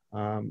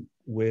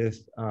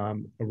 with a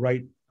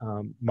right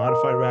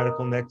modified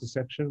radical neck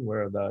dissection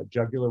where the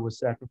jugular was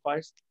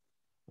sacrificed.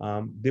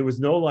 There was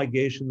no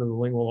ligation of the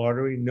lingual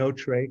artery, no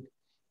trach,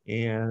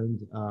 and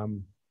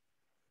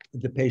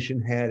the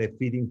patient had a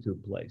feeding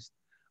tube placed.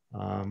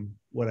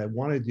 What I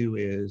want to do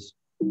is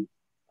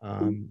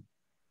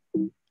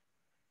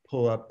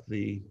pull up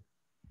the,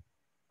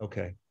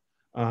 okay.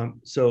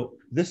 So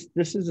this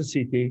is a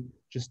CT,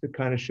 just to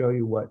kind of show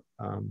you what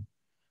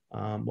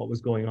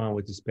was going on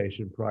with this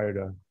patient prior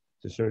to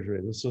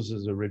surgery. This was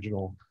his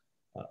original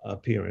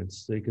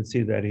appearance. So you can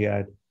see that he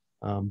had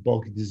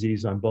bulky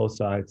disease on both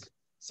sides,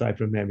 aside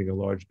from having a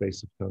large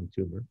base of tongue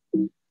tumor.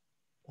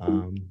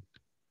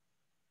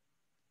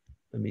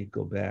 Let me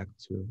go back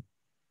to,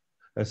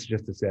 that's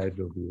just a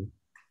sagittal view.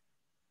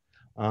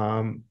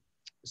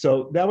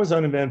 So that was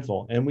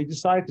uneventful, and we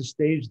decided to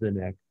stage the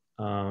neck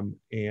and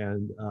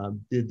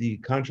did the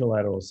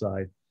contralateral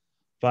side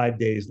 5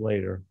 days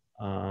later.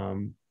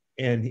 And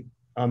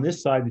on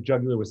this side, the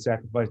jugular was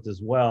sacrificed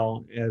as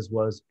well, as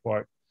was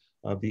part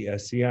of the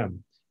SCM.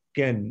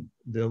 Again,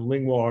 the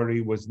lingual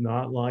artery was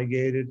not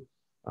ligated.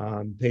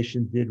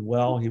 Patient did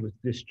well. He was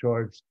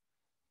discharged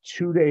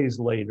 2 days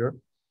later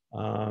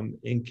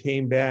and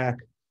came back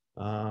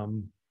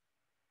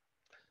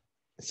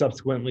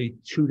subsequently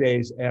 2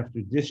 days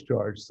after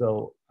discharge.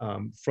 So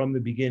from the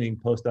beginning,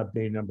 post-op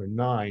day number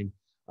 9,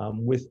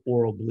 with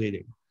oral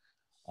bleeding.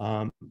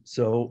 I'd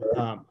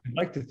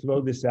like to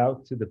throw this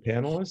out to the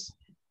panelists.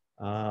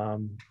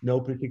 No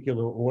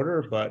particular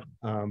order, but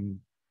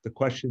the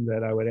question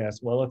that I would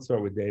ask, well, let's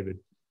start with David.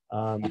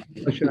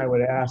 The question I would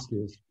ask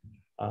is,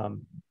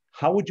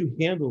 how would you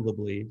handle the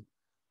bleed?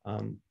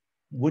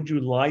 Would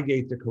you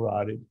ligate the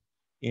carotid?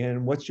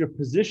 And what's your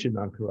position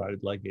on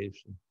carotid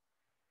ligation?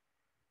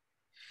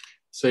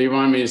 So you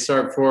want me to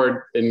start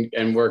forward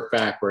and work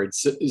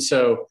backwards.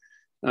 So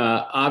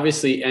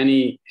obviously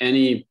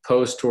any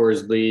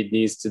post-TORS bleed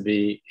needs to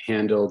be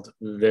handled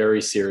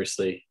very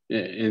seriously.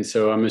 And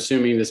so I'm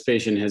assuming this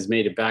patient has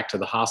made it back to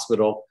the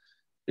hospital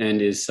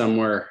and is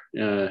somewhere,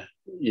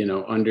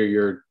 under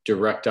your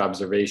direct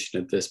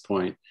observation at this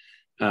point.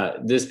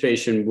 This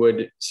patient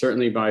would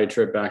certainly buy a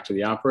trip back to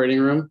the operating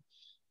room.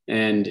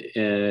 And,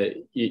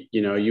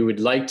 you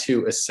would like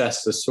to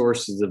assess the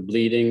sources of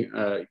bleeding,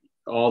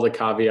 all the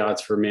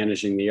caveats for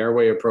managing the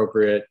airway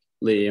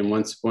appropriately. And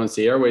once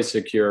the airway is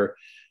secure,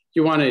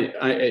 you want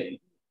to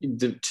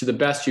the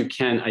best you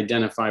can,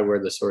 identify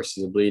where the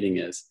sources of bleeding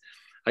is.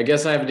 I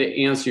guess I have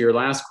to answer your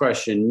last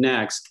question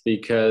next,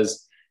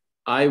 because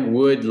I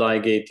would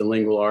ligate the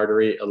lingual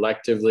artery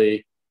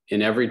electively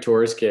in every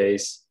TORS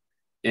case.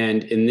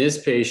 And in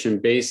this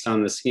patient, based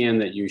on the scan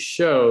that you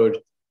showed,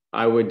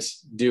 I would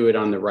do it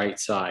on the right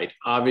side.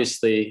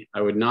 Obviously,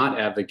 I would not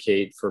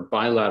advocate for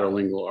bilateral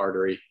lingual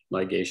artery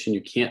ligation.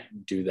 You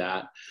can't do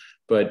that.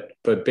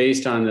 but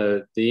based on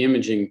the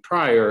imaging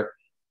prior,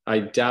 I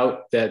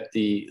doubt that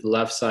the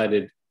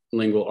left-sided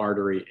lingual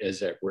artery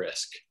is at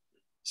risk.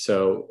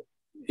 So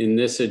in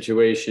this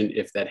situation,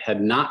 if that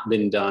had not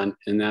been done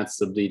and that's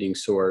the bleeding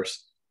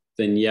source,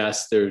 then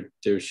yes,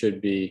 there should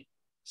be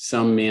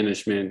some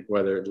management,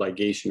 whether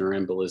ligation or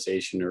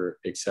embolization or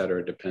et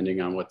cetera,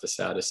 depending on what the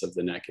status of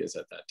the neck is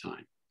at that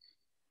time.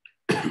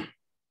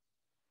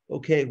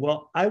 Okay,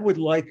 well,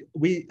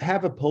 we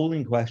have a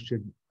polling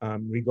question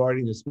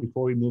regarding this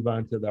before we move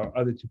on to our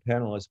other two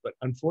panelists, but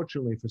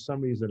unfortunately, for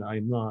some reason,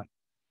 I'm not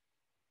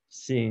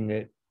seeing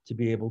it to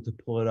be able to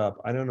pull it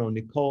up. I don't know,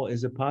 Nicole,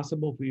 is it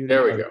possible for you to?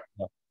 There we go.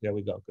 Oh, there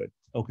we go, good,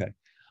 okay.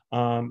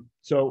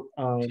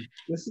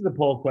 This is a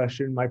poll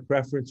question. My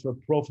preference for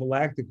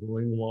prophylactic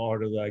lingual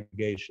artery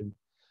ligation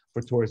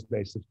for TORS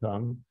base of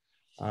tongue.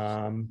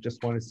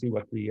 Just want to see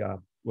what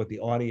the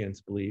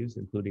audience believes,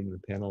 including the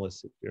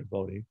panelists if they're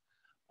voting.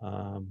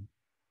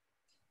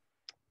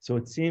 So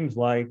it seems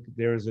like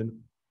there's an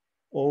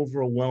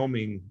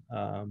overwhelming,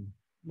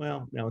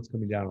 well, now it's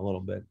coming down a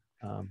little bit,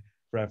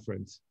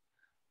 preference.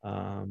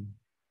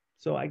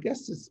 So I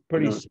guess it's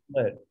pretty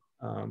split.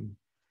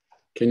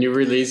 Can you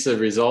release the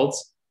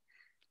results?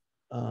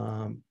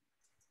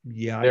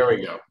 Yeah. There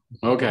we go.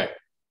 Okay.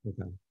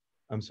 Okay.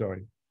 I'm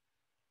sorry.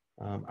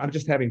 I'm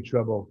just having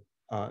trouble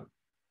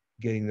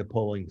getting the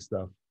polling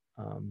stuff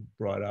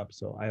brought up,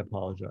 so I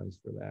apologize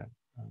for that.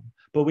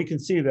 But we can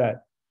see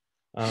that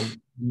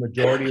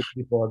majority of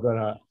people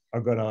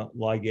are gonna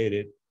ligate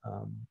it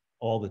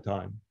all the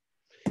time.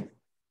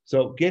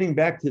 So getting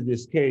back to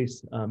this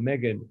case,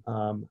 Megan,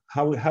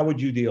 how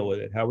would you deal with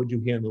it? How would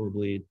you handle the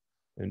bleed?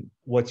 And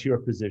what's your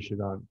position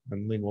on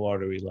lingual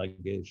artery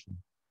ligation?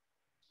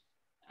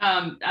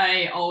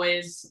 I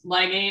always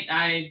ligate.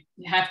 I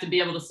have to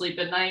be able to sleep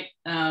at night.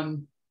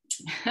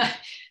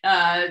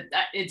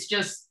 It's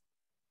just,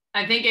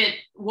 I think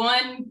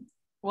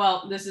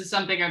well, this is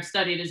something I've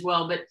studied as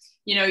well, but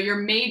your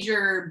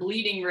major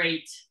bleeding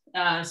rate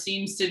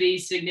seems to be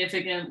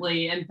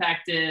significantly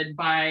impacted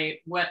by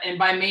and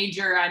by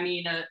major, I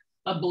mean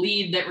a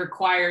bleed that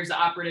requires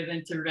operative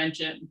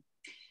intervention.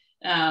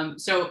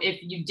 So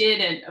if you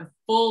did a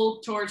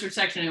full TORS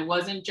resection, it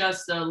wasn't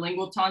just a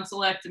lingual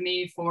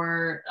tonsillectomy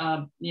for,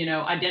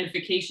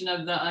 identification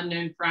of the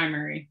unknown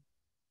primary,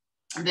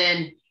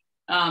 then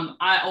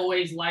I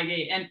always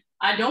ligate. And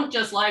I don't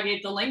just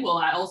ligate the lingual,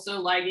 I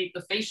also ligate the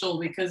facial,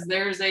 because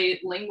there's a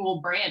lingual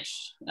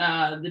branch,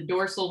 the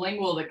dorsal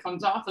lingual that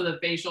comes off of the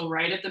facial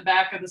right at the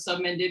back of the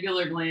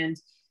submandibular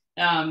gland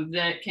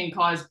that can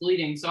cause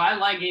bleeding. So I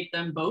ligate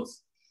them both.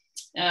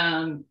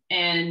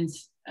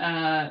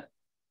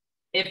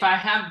 If I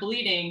have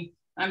bleeding,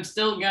 I'm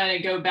still going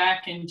to go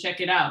back and check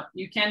it out.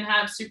 You can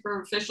have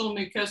superficial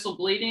mucosal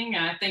bleeding.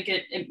 And I think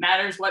it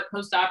matters what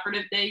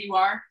postoperative day you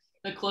are.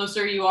 The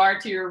closer you are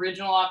to your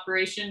original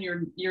operation,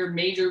 your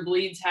major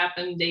bleeds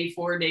happen day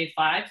 4, day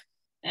 5.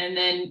 And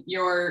then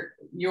your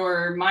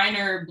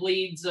minor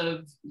bleeds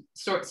of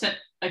sorts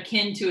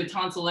akin to a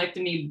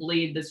tonsillectomy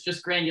bleed that's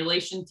just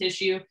granulation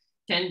tissue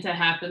tend to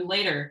happen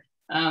later.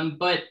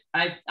 But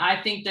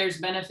I think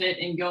there's benefit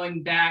in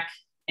going back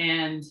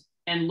and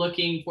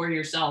looking for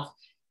yourself.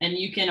 And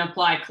you can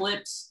apply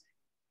clips.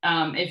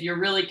 If you're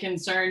really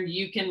concerned,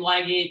 you can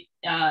ligate,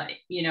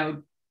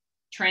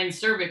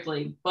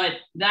 transcervically, but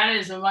that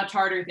is a much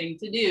harder thing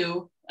to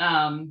do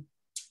in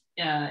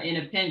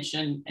a pinch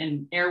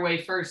and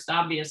airway first,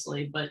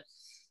 obviously. But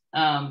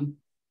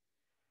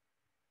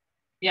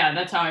yeah,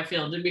 that's how I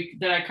feel.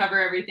 Did I cover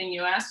everything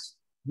you asked?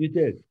 You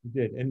did.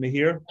 And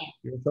Mihir,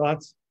 your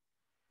thoughts?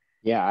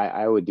 Yeah,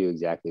 I would do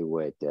exactly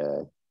what,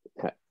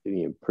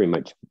 pretty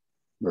much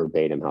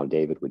verbatim how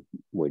David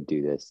would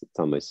do this. It's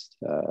almost,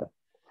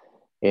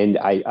 and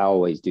I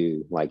always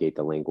do ligate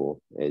the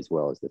lingual as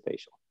well as the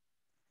facial,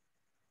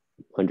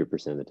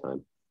 100% of the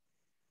time.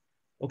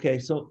 Okay,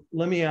 so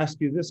let me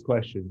ask you this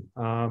question.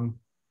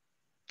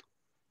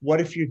 What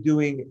if you're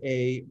doing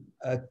a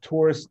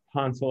TORS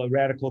tonsil, a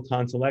radical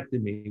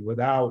tonsillectomy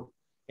without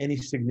any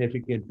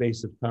significant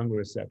base of tongue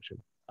resection?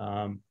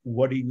 How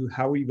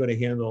are you going to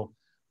handle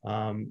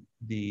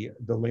the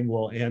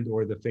lingual and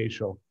or the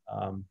facial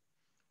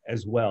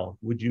as well?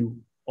 Would you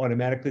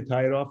automatically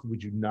tie it off?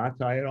 Would you not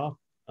tie it off?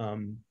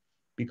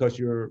 Because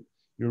you're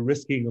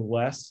risking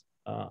less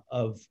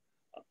of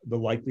the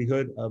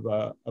likelihood of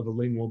a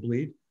lingual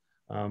bleed.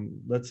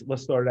 Let's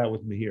start out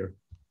with Mihir.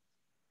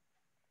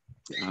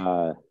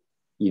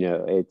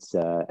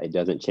 It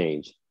doesn't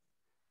change.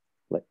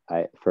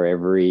 For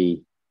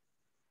every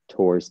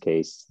TORS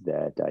case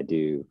that I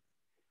do,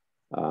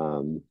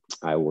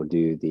 I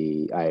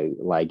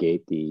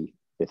ligate the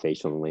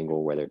facial and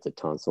lingual, whether it's a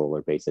tonsil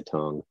or base of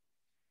tongue.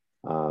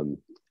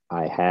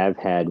 I have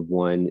had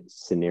one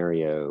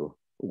scenario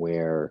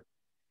where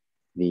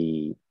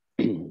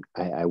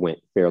I went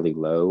fairly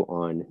low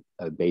on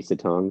a base of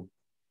tongue,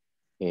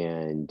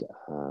 and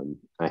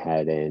I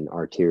had an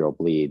arterial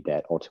bleed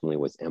that ultimately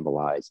was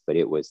embolized, but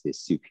it was the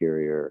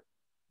superior,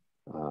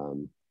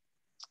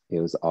 it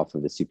was off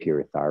of the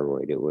superior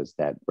thyroid. It was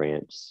that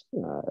branch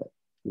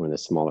one of the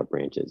smaller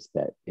branches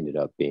that ended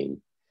up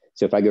being.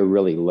 So if I go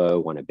really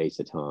low on a base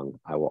of tongue,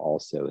 I will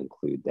also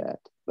include that,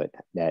 but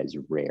that is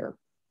rare.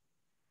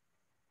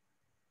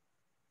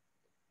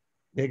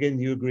 Megan,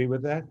 do you agree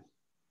with that?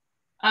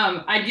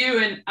 I do,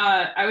 and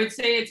I would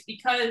say it's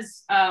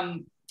because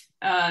I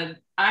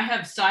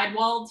have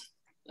sidewalled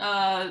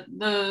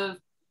the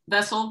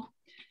vessel,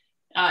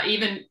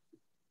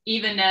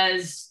 even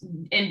as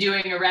in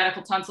doing a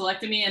radical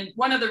tonsillectomy. And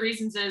one of the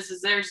reasons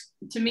is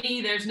to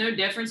me, there's no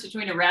difference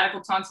between a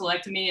radical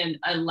tonsillectomy and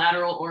a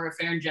lateral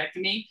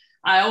oropharyngectomy.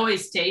 I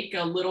always take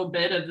a little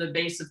bit of the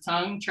base of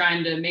tongue,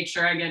 trying to make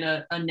sure I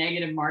get a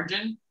negative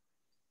margin.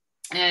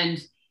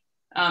 And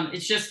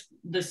it's just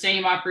the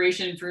same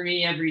operation for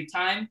me every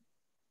time.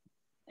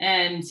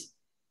 And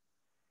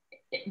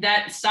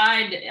that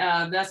side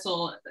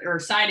vessel or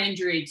side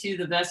injury to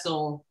the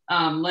vessel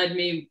led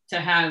me to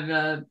have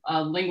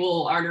a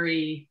lingual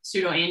artery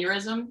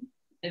pseudoaneurysm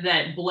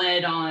that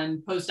bled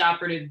on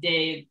post-operative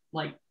day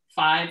like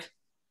 5.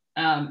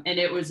 And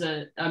it was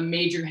a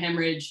major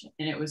hemorrhage,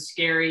 and it was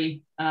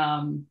scary.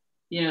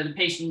 The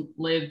patient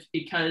lived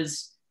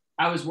because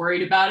I was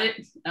worried about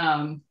it.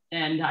 And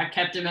I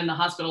kept him in the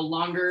hospital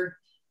longer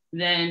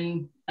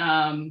than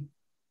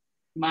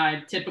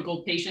my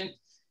typical patient.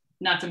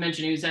 Not to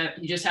mention he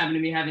just happened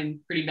to be having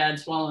pretty bad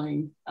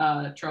swallowing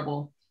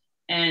trouble.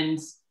 And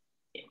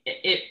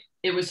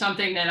it was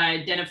something that I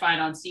identified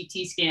on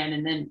CT scan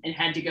and then it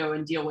had to go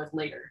and deal with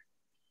later.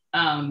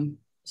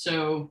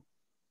 So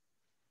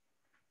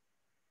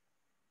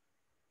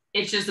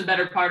it's just a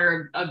better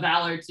part of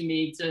valor to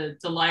me to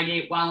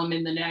ligate while I'm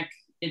in the neck.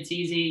 It's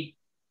easy.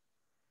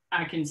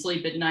 I can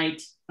sleep at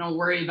night. I don't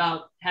worry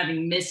about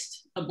having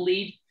missed a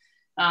bleed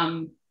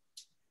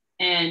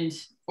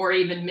or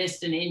even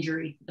missed an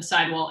injury, a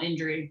sidewall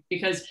injury,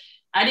 because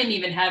I didn't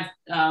even have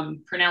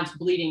pronounced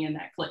bleeding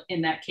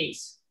in that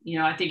case.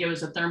 I think it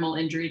was a thermal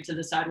injury to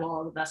the sidewall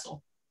of the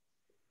vessel.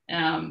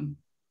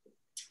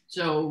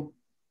 So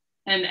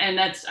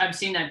I've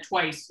seen that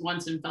twice,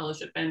 once in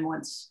fellowship and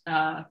once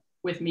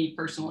with me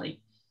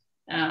personally.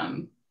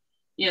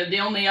 The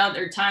only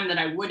other time that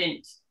I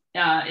wouldn't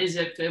is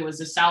if it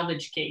was a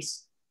salvage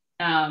case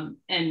and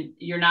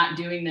you're not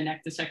doing the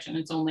neck dissection.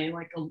 It's only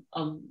like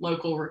a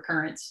local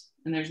recurrence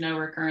and there's no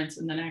recurrence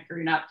in the neck, or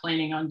you're not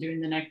planning on doing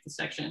the neck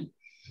dissection.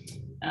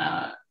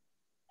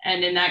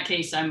 And in that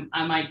case,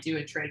 I might do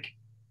a trach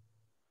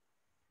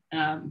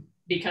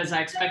because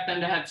I expect them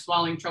to have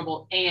swallowing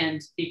trouble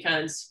and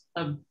because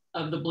of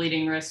the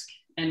bleeding risk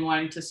and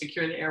wanting to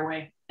secure the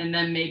airway, and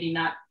then maybe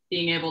not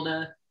being able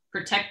to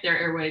protect their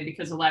airway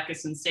because of lack of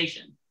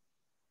sensation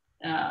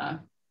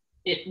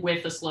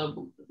with a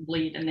slow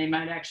bleed, and they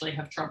might actually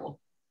have trouble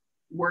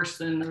worse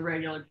than the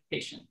regular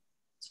patient.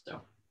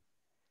 So.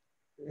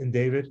 And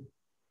David?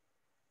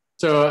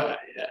 So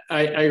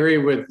I agree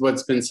with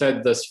what's been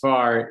said thus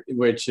far,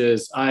 which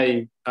is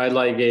I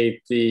ligate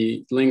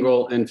the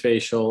lingual and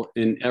facial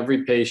in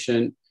every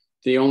patient.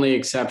 The only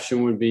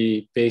exception would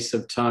be base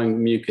of tongue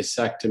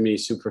mucosectomy,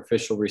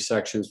 superficial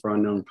resections for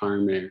unknown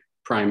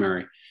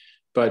primary.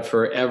 But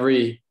for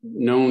every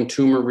known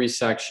tumor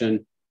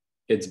resection,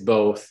 it's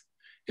both.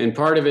 And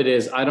part of it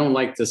is I don't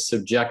like the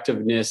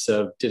subjectiveness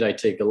of, did I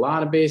take a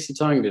lot of base of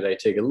tongue? Did I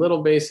take a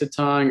little base of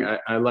tongue?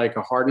 I like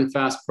a hard and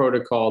fast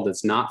protocol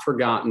that's not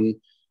forgotten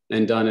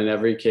and done in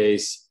every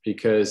case,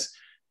 because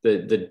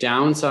the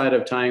downside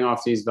of tying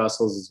off these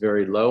vessels is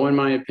very low, in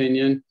my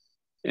opinion.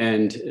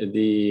 And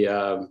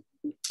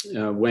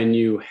when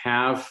you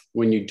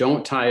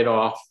don't tie it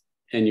off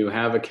and you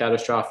have a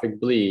catastrophic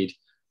bleed,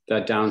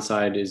 that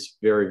downside is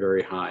very,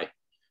 very high.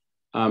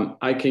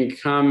 I can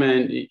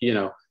comment,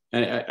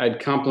 I'd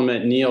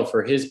compliment Neil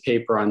for his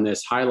paper on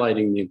this,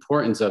 highlighting the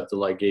importance of the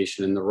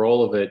ligation and the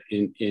role of it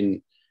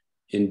in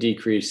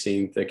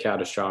decreasing the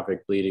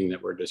catastrophic bleeding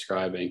that we're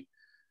describing.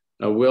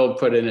 Will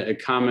put in a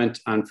comment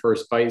on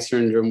first bite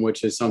syndrome,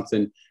 which is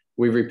something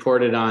we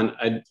reported on.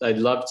 I'd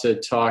love to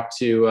talk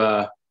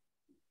to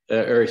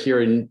or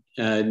hear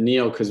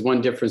Neil, because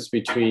one difference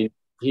between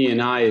he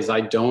and I is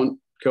I don't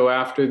go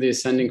after the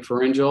ascending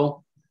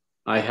pharyngeal.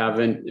 I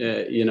haven't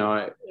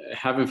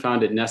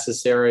found it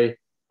necessary.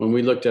 When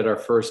we looked at our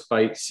first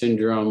bite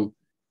syndrome,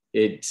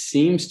 it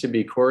seems to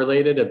be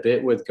correlated a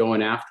bit with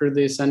going after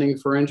the ascending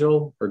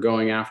pharyngeal or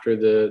going after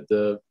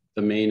the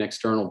main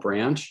external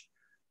branch.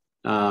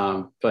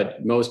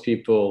 But most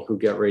people who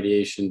get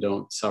radiation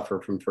don't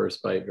suffer from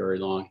first bite very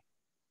long.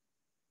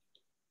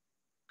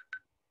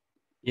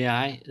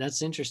 Yeah,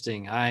 that's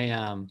interesting.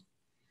 I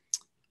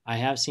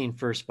have seen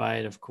first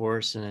bite, of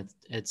course, and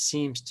it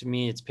seems to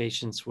me it's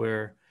patients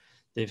where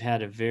they've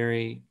had a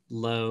very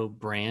low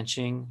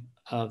branching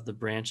of the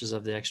branches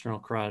of the external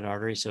carotid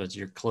artery. So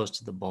you're close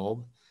to the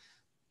bulb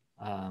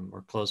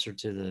or closer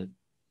to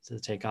the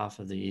takeoff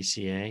of the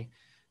ECA.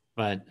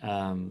 But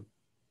I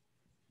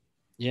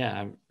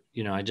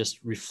just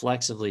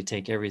reflexively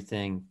take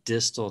everything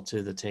distal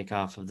to the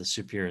takeoff of the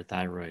superior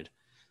thyroid.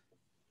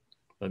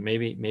 But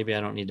maybe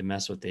I don't need to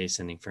mess with the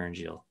ascending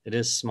pharyngeal. It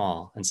is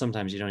small, and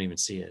sometimes you don't even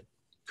see it.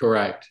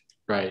 Correct,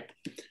 right.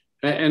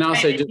 And I'll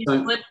say just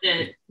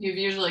you've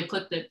usually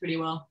clipped it pretty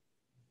well.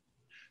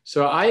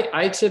 So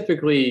I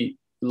typically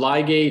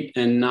ligate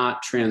and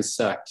not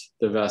transect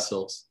the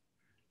vessels.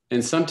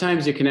 And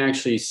sometimes you can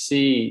actually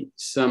see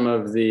some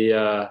of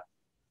the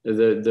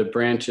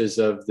branches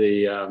of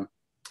the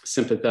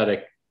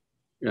sympathetic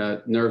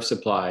nerve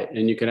supply,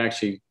 and you can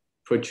actually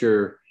put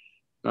your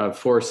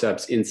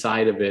forceps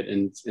inside of it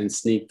and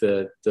sneak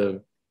the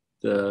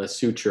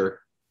suture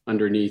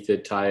underneath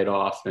it, tie it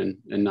off, and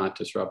not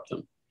disrupt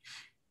them.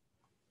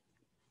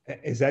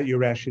 Is that your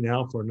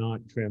rationale for not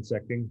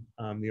transecting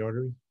the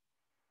artery?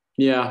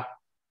 Yeah.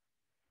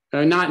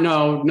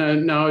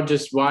 No,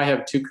 just why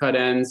have two cut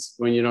ends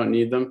when you don't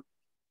need them?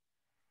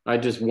 I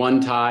just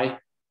one tie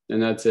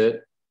and that's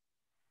it.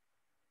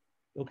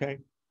 Okay.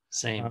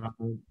 Same.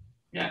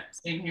 Yeah,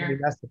 same here. I mean,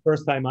 that's the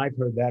first time I've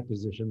heard that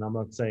position. I'm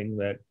not saying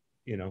that,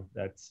 you know,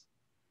 that's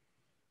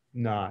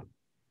not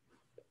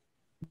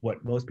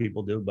what most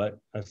people do, but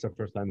that's the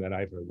first time that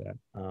I've heard that.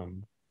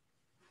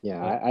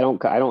 Yeah, I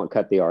don't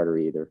cut the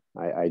artery either.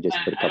 I just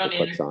put a couple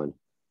clips on.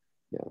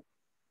 Yeah.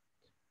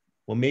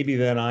 Well, maybe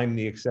then I'm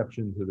the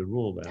exception to the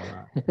rule then.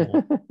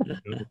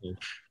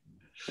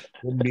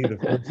 Wouldn't be the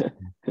first.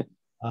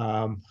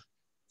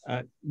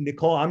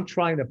 Nicole, I'm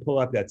trying to pull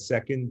up that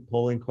second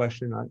polling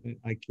question.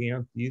 I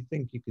can't. Do you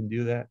think you can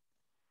do that?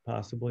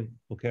 Possibly.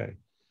 Okay.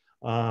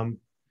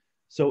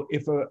 So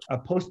if a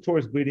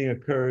post-TORS bleeding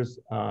occurs,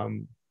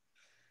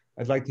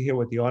 I'd like to hear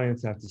what the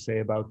audience has to say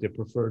about their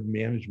preferred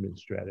management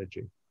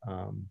strategy.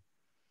 Do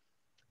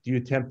you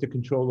attempt to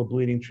control the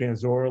bleeding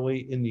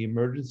transorally in the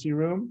emergency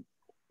room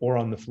or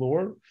on the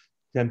floor?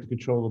 Attempt to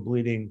control the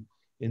bleeding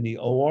in the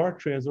OR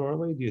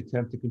transorally? Do you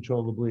attempt to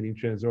control the bleeding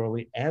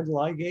transorally and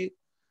ligate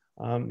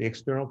the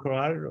external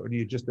carotid, or do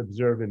you just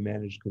observe and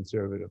manage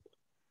conservatively?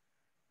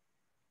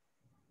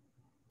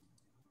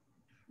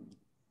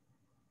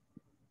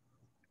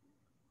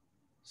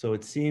 So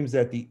it seems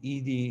that the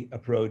ED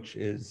approach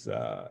is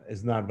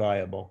not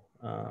viable.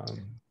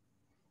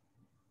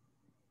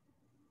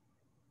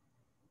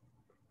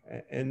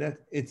 And that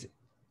it's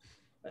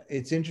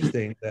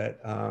interesting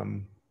that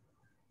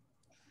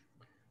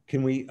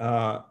can we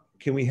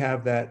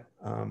have that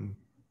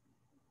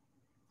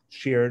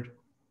shared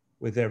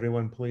with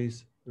everyone,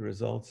 please, the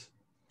results?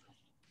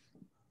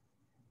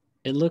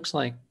 It looks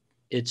like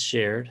it's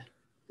shared.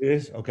 It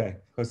is? Okay,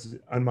 because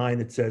on mine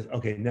it says,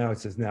 okay, now it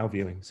says now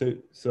viewing.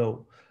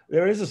 So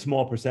there is a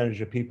small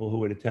percentage of people who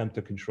would attempt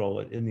to control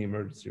it in the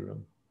emergency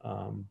room.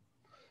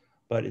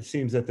 But it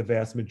seems that the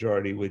vast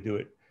majority would do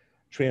it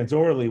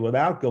transorally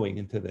without going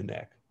into the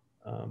neck,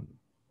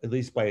 at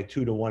least by a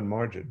 2-to-1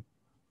 margin.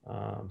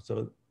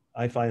 So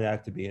I find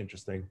that to be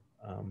interesting.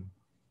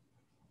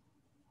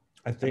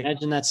 I think.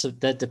 Imagine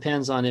that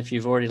depends on if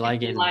you've already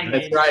ligated.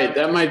 That's right.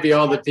 That might be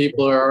all the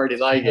people who are already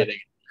ligating.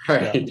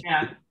 Right.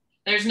 Yeah.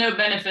 There's no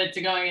benefit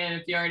to going in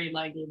if you already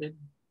ligated.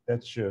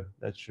 That's true.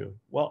 That's true.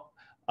 Well,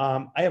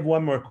 I have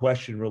one more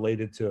question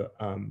related to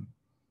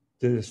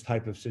this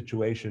type of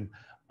situation.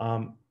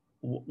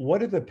 What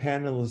do the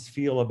panelists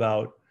feel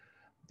about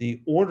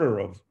the order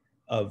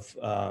of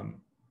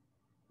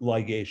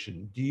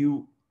ligation? Do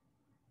you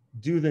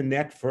do the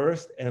neck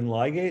first and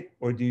ligate,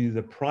 or do you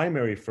the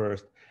primary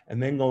first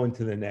and then go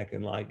into the neck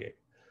and ligate?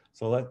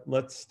 So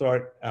let's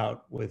start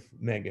out with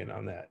Megan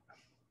on that.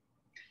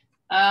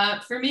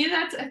 For me,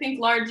 that's, I think,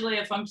 largely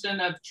a function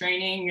of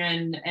training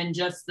and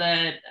just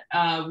that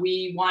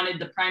we wanted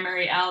the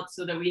primary out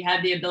so that we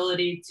had the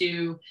ability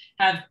to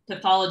have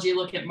pathology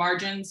look at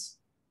margins,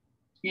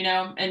 you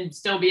know, and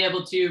still be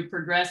able to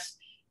progress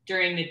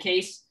during the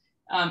case.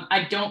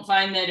 I don't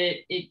find that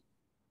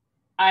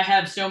I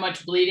have so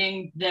much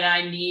bleeding that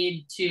I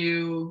need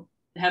to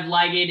have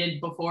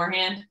ligated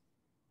beforehand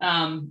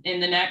in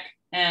the neck.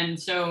 And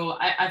so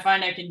I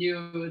find I can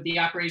do the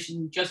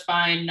operation just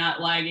fine,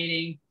 not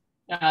ligating,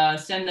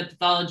 send the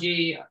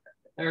pathology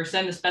or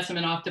send the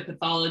specimen off to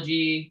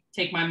pathology,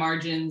 take my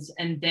margins,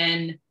 and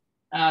then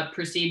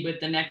proceed with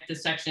the neck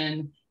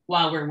dissection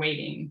while we're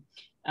waiting.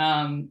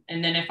 And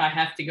then if I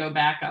have to go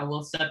back, I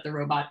will set the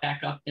robot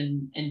back up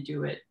and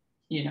do it,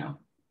 you know,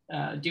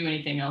 do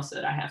anything else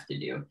that I have to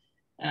do.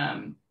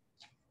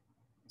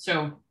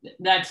 So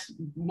that's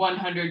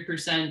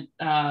 100%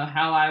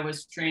 how I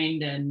was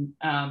trained, and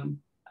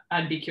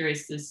I'd be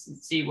curious to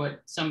see what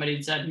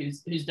somebody said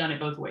who's done it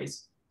both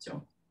ways.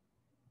 So.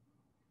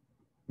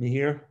 Me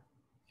here?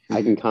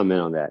 I can comment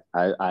on that.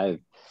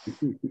 I've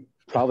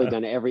probably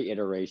done every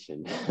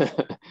iteration.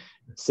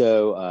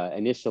 So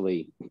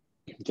initially,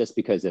 just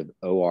because of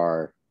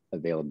OR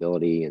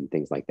availability and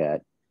things like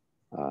that,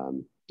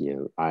 you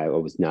know, I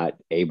was not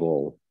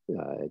able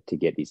to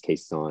get these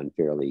cases on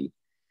fairly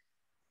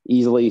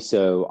easily.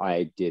 So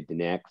I did the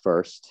neck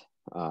first.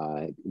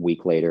 A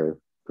week later,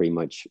 pretty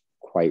much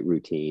quite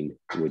routine,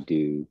 would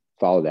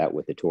follow that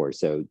with the TORS.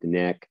 So the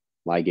neck,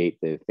 ligate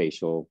the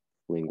facial,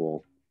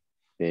 lingual,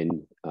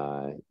 then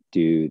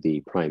do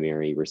the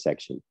primary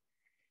resection.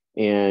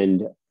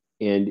 And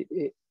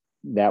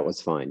that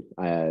was fine.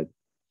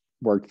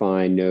 Worked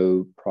fine,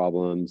 no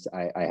problems.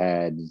 I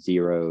had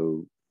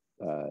zero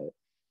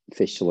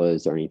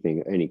fistulas or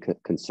anything, any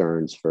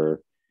concerns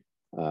for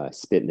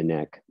spit in the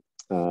neck.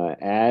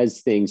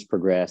 As things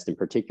progressed, and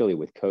particularly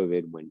with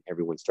COVID, when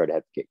everyone started to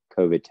have to get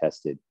COVID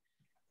tested,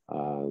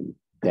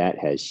 that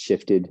has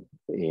shifted.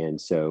 And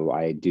so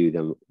I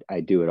do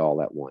it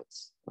all at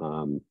once.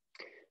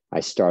 I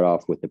start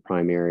off with the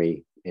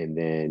primary, and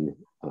then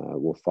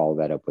we'll follow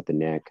that up with the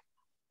neck.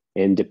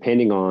 And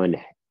depending on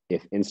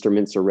if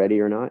instruments are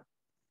ready or not,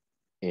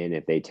 and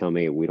if they tell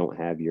me we don't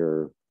have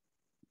your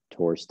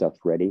TORS stuff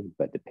ready,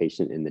 but the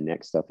patient in the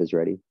neck stuff is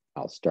ready,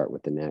 I'll start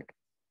with the neck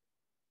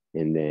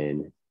and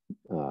then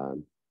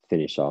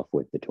finish off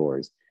with the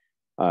TORS.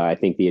 I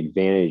think the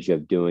advantage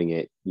of doing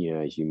it,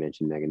 as you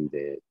mentioned, Megan,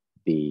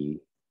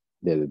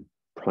 the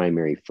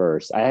primary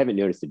first. I haven't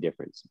noticed a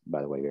difference,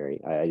 by the way,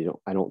 Barry.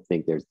 I don't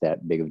think there's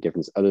that big of a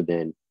difference, other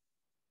than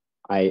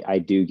I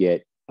do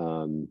get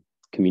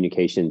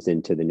communications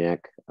into the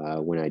neck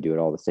when I do it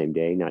all the same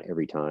day, not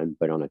every time,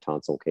 but on a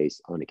tonsil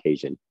case on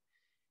occasion.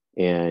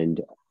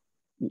 And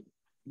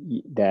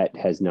that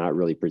has not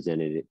really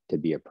presented it to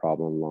be a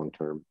problem long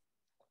term.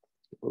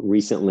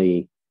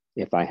 Recently,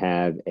 if I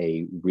have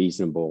a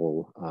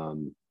reasonable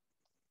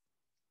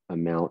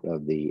amount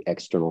of the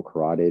external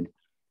carotid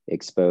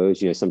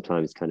exposed,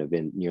 sometimes kind of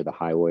near the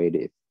hyoid,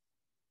 if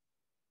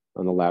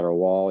on the lateral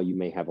wall, you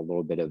may have a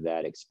little bit of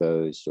that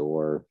exposed,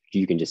 or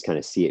you can just kind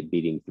of see it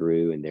beating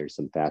through and there's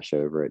some fascia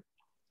over it.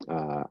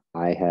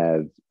 I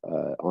have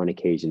on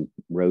occasion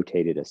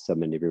rotated a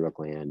submandibular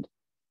gland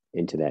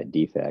into that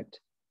defect.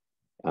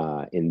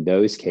 In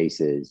those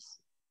cases,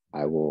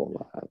 I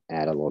will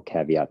add a little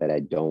caveat that I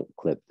don't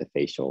clip the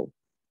facial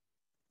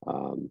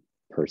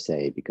per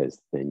se,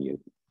 because then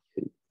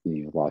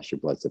you've lost your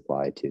blood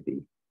supply to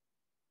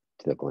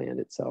the gland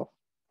itself.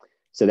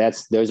 So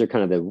those are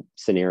kind of the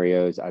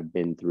scenarios. I've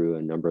been through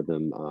a number of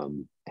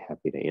them.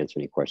 Happy to answer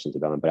any questions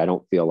about them, but I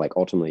don't feel like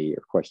ultimately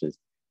your question is,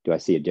 do I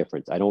see a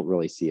difference? I don't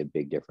really see a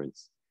big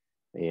difference.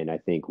 And I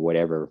think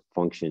whatever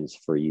functions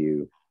for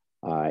you,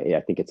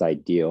 I think it's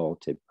ideal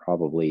to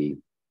probably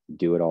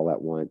do it all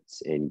at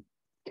once and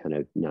kind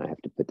of not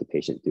have to put the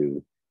patient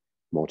through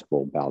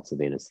multiple bouts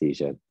of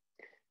anesthesia.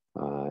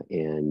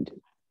 And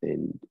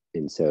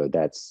so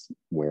that's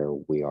where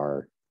we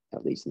are,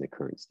 at least in the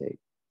current state.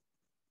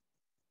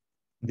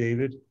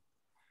 David?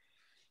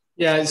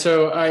 Yeah,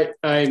 so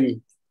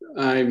I'm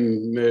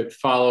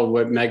follow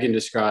what Megan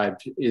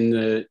described in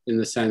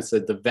the sense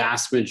that the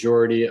vast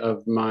majority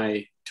of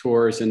my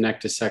TORS and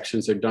neck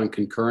dissections are done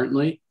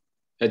concurrently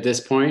at this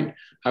point.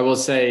 I will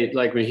say,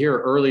 like here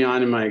early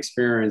on in my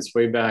experience,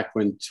 way back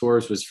when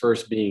TORS was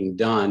first being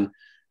done,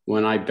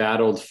 when I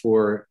battled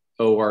for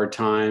OR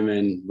time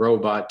and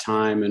robot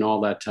time and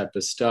all that type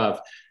of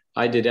stuff,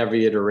 I did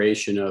every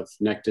iteration of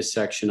neck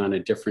dissection on a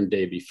different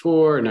day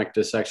before, neck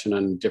dissection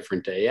on a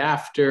different day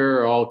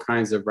after, all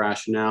kinds of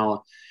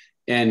rationale.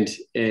 And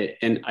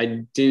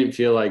I didn't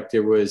feel like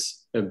there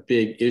was a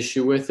big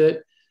issue with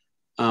it.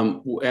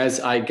 As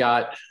I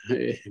got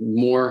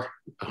more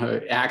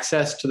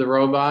access to the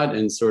robot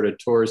and sort of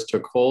TORS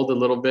took hold a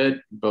little bit,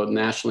 both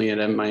nationally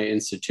and at my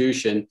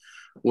institution,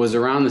 was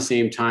around the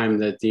same time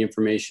that the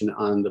information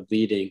on the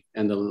bleeding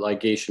and the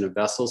ligation of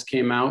vessels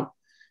came out.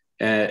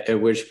 At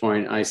which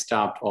point I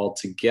stopped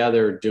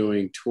altogether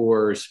doing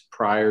TORS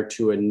prior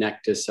to a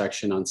neck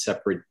dissection on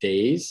separate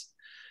days.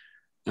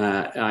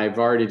 I've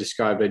already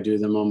described I do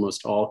them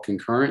almost all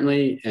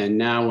concurrently. And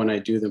now when I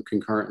do them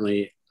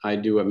concurrently, I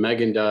do what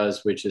Megan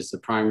does, which is the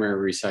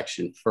primary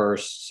resection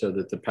first, so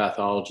that the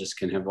pathologist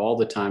can have all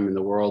the time in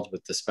the world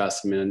with the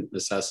specimen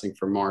assessing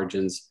for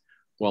margins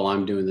while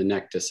I'm doing the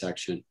neck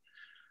dissection.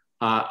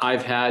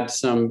 I've had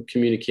some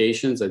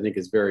communications. I think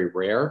it's very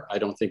rare. I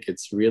don't think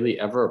it's really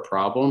ever a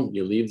problem.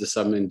 You leave the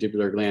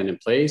submandibular gland in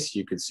place.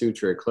 You could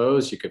suture it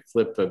closed. You could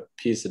flip a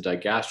piece of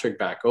digastric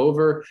back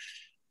over.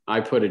 I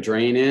put a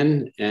drain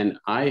in, and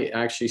I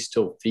actually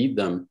still feed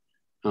them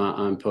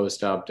on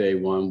post-op day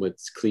one with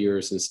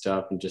clears and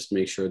stuff, and just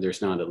make sure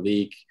there's not a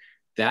leak.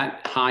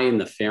 That high in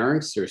the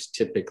pharynx, there's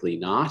typically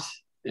not,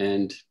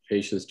 and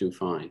patients do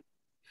fine.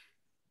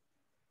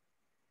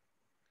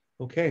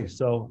 Okay,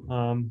 so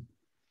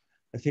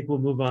I think we'll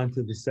move on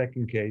to the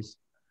second case.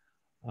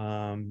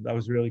 That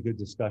was a really good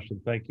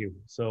discussion. Thank you.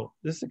 So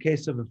this is a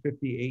case of a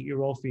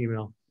 58-year-old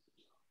female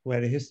who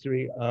had a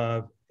history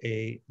of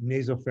a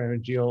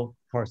nasopharyngeal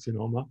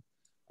carcinoma,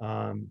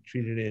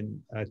 treated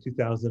in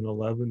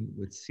 2011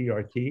 with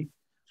CRT,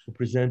 who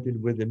presented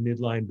with a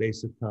midline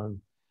base of tongue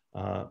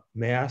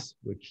mass,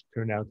 which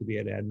turned out to be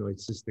an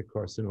adenoid cystic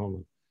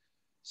carcinoma.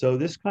 So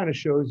this kind of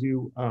shows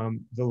you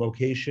the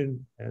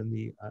location and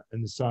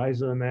the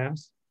size of the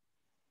mass.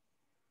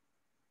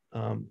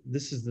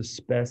 This is the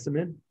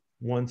specimen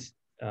once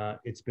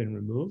it's been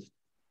removed.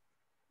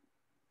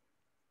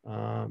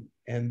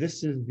 And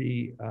this is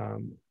the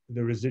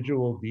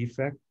residual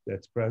defect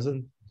that's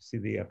present. You see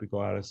the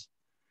epiglottis,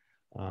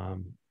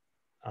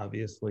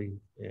 obviously,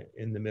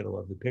 in the middle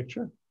of the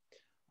picture.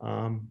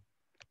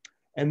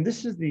 And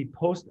this is the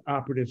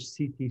post-operative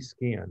CT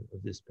scan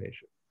of this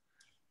patient.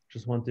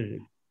 Just wanted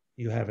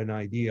you have an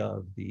idea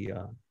of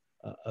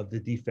the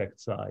defect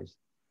size.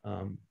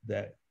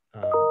 that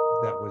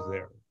was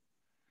there,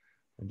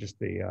 and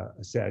just a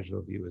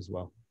sagittal view as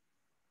well.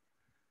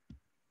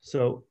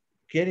 So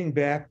getting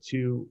back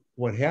to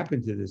what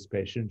happened to this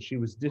patient, she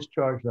was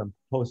discharged on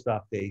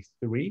post-op day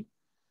 3.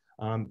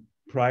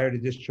 Prior to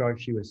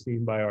discharge, she was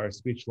seen by our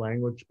speech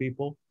language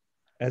people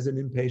as an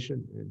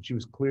inpatient, and she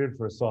was cleared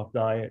for a soft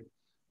diet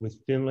with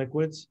thin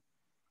liquids.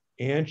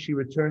 And she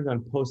returned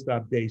on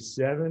post-op day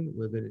 7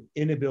 with an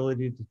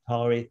inability to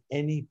tolerate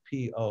any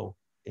PO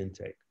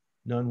intake,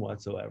 none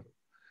whatsoever.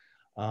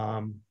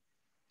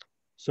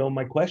 So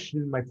my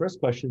first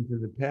question to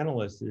the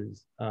panelists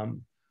is,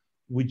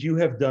 would you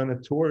have done a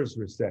TORS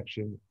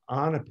resection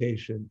on a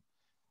patient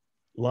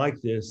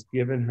like this,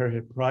 given her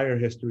prior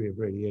history of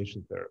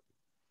radiation therapy?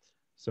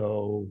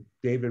 So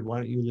David, why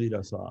don't you lead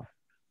us off?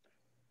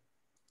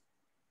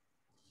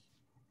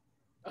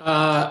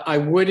 I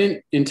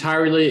wouldn't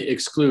entirely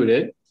exclude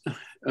it,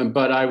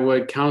 but I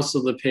would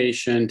counsel the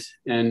patient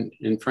and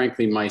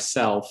frankly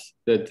myself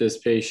that this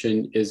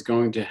patient is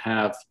going to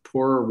have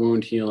poorer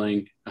wound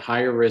healing, a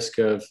higher risk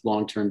of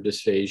long-term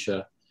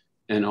dysphagia,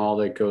 and all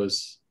that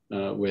goes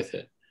with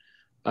it.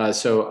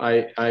 So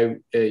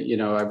I've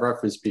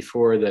referenced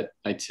before that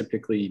I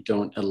typically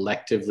don't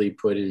electively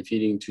put in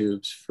feeding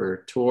tubes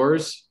for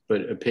TORS,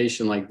 but a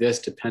patient like this,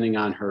 depending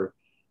on her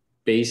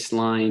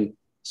baseline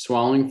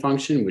swallowing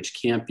function,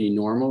 which can't be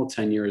normal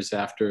 10 years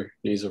after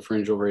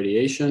nasopharyngeal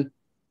radiation,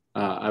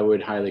 I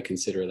would highly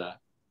consider that.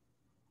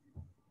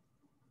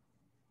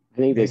 I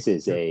think this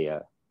is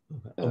a,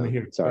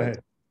 here. sorry. Go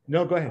ahead.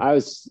 No, go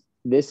ahead.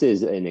 This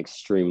is an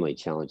extremely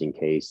challenging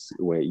case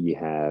where you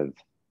have,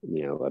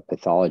 a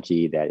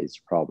pathology that is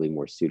probably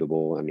more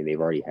suitable. I mean,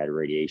 they've already had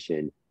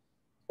radiation,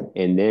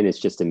 and then it's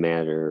just a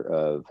matter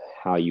of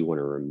how you want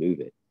to remove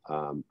it.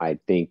 I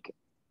think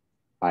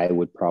I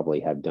would probably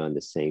have done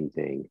the same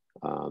thing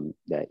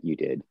that you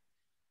did.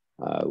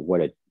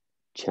 What a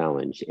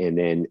challenge. And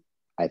then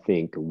I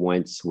think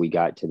once we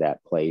got to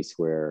that place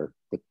where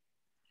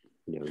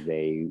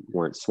they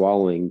weren't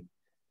swallowing,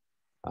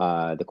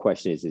 the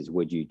question is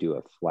would you do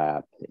a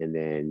flap and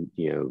then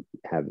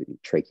have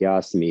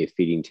tracheostomy, a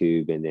feeding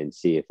tube, and then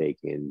see if they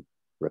can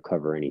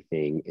recover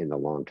anything in the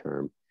long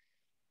term?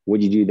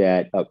 Would you do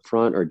that up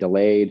front or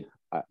delayed?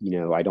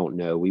 I don't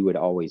know. We would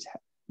always,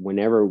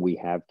 whenever we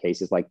have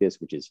cases like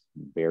this, which is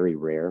very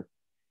rare,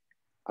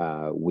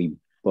 we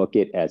book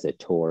it as a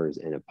TORS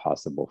and a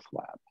possible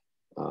flap.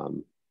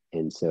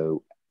 And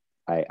so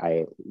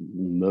I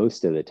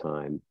most of the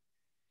time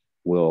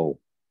we'll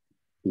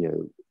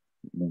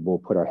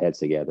put our heads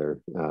together,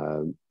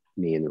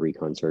 me and the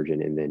recon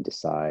surgeon, and then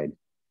decide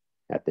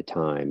at the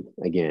time.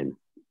 Again,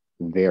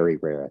 very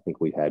rare. I think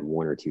we've had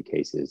 1 or 2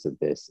 cases of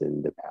this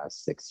in the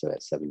past 6 to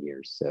 7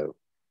 years. So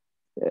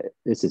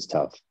this is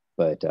tough,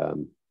 but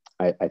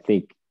I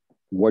think,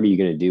 what are you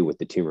going to do with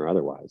the tumor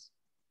otherwise?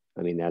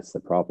 I mean, that's the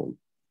problem.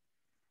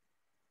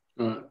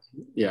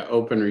 Yeah,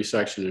 open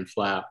resection and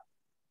flap.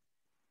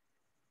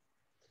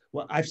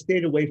 Well, I've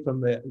stayed away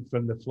from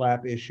the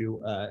flap issue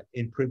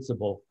in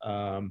principle,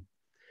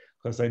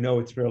 because I know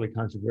it's fairly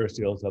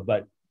controversial. So,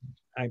 but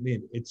I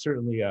mean, it's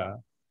certainly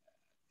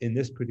in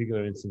this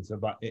particular instance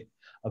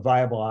a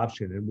viable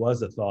option, and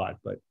was a thought,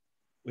 but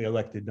we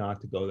elected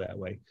not to go that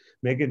way.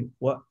 Megan,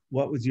 what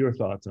was your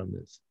thoughts on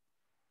this?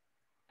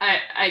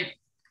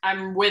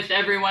 I'm with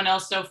everyone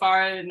else so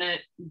far in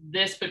that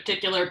this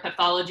particular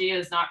pathology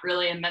is not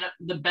really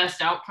the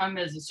best outcome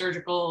as a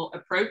surgical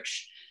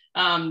approach.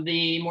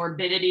 The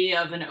morbidity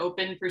of an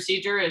open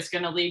procedure is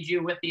going to lead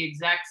you with the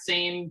exact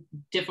same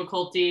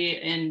difficulty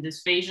in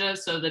dysphagia.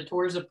 So the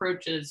TORS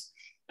approach is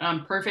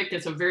perfect.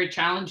 It's a very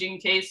challenging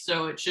case,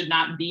 so it should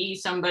not be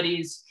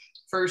somebody's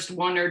first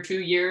 1 or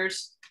 2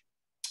 years.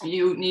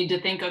 You need to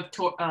think of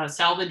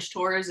salvage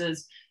TORS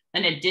as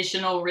an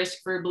additional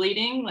risk for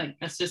bleeding. Like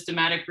a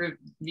systematic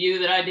review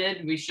that I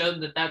did, we showed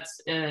that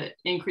that's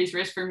increased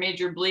risk for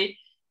major bleed.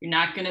 You're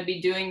not going to be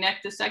doing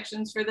neck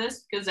dissections for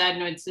this because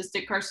adenoid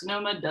cystic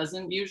carcinoma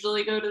doesn't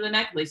usually go to the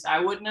neck. At least I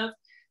wouldn't have.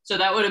 So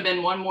that would have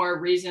been one more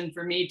reason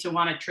for me to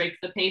want to trach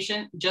the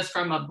patient, just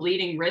from a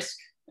bleeding risk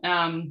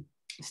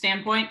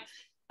standpoint.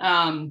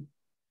 And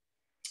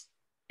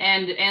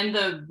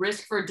the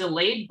risk for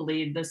delayed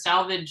bleed, the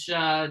salvage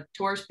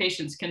TORS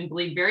patients can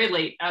bleed very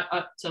late,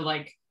 up to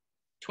like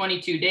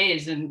 22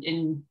 days,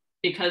 and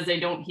because they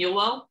don't heal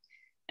well.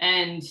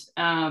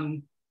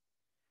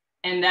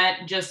 And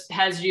that just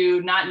has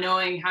you not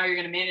knowing how you're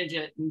going to manage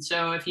it. And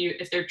so if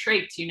they're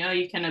trached,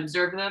 you can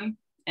observe them.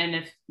 And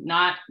if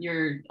not,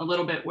 you're a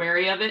little bit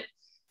wary of it.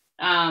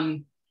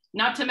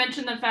 Not to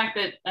mention the fact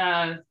that,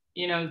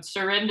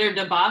 Surinder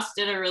Dabas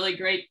did a really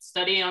great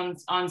study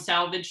on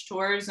salvage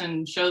TORS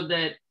and showed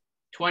that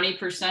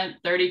 20%,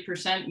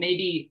 30% may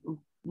be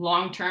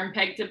long-term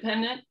peg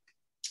dependent.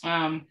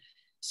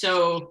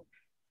 So,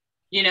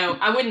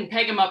 I wouldn't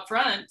peg them up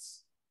front.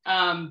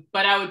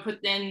 But I would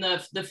put in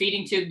the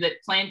feeding tube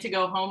that plan to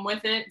go home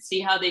with it, see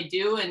how they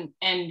do,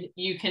 and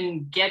you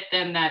can get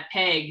them that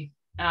peg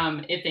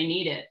if they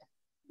need it.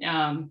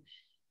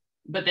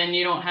 But then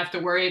you don't have to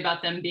worry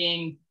about them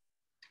being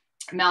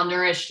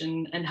malnourished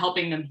and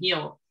helping them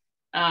heal.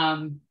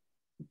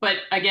 But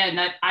again,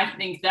 I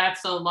think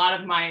that's a lot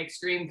of my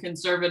extreme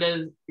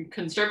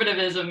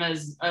conservatism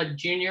as a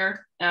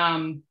junior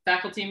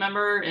faculty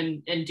member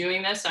and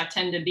doing this. I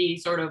tend to be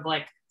sort of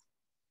like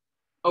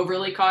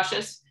overly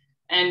cautious.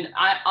 And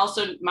I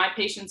also, my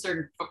patients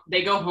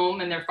they go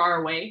home and they're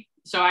far away.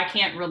 So I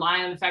can't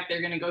rely on the fact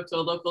they're going to go to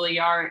a local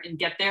ER and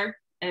get there,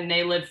 and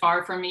they live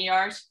far from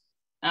ERs.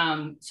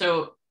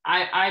 So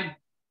I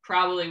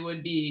probably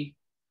would be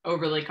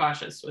overly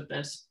cautious with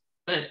this,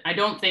 but I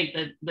don't think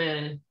that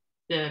the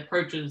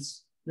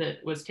approaches that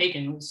was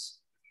taken was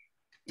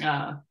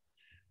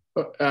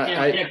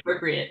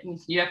inappropriate.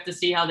 You have to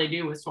see how they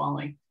do with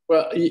swallowing.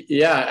 Well,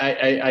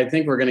 yeah, I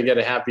think we're going to get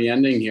a happy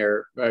ending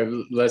here.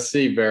 Let's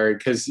see, Barry,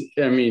 because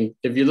I mean,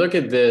 if you look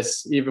at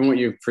this, even what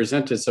you've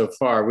presented so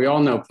far, we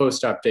all know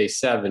post-op day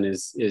 7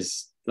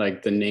 is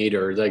like the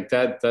nadir, like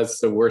that's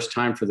the worst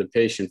time for the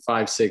patient,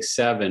 5, 6,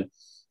 7.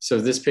 So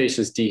if this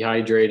patient's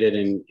dehydrated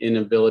and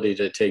inability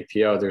to take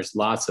PO, there's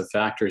lots of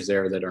factors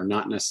there that are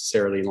not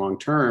necessarily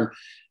long-term.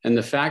 And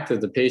the fact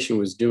that the patient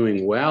was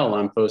doing well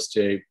on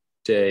post-day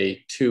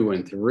 2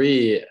 and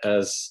 3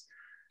 as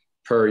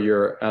per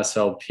your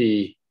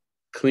SLP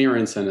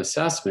clearance and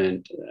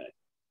assessment,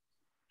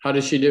 how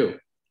did she do?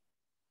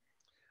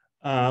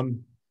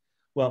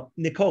 Well,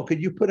 Nicole, could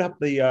you put up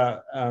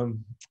the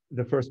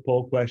first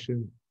poll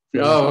question?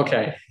 Oh,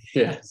 okay.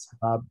 Yes.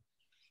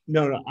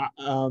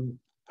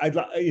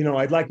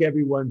 I'd like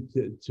everyone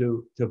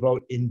to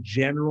vote in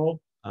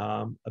general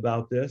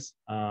about this,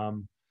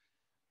 and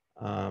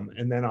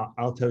then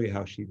I'll tell you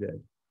how she did.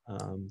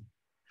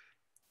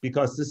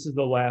 Because this is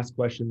the last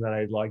question that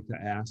I'd like to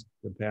ask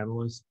the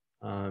panelists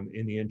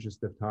in the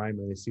interest of time.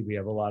 And I see we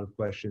have a lot of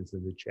questions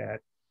in the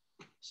chat.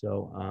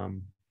 So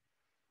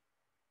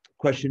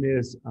question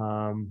is,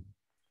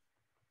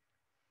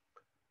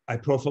 I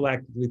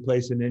prophylactically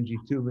place an NG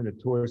tube in a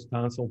TORS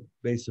tonsil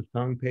base of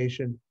tongue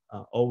patient,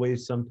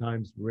 always,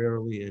 sometimes,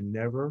 rarely, and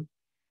never.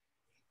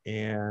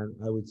 And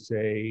I would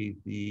say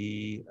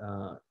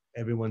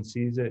everyone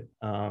sees it,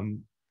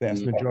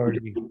 vast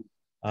majority,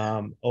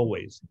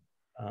 always.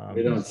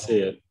 We don't see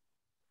it.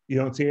 You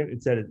don't see it?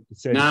 It said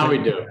now we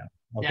do.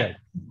 Okay. Yeah.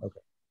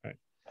 Okay.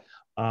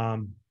 All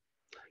right.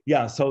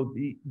 Yeah. So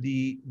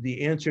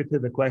the answer to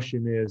the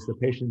question is the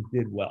patient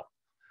did well,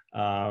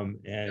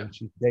 and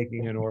she's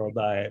taking an oral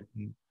diet,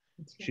 and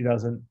she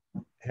doesn't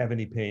have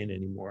any pain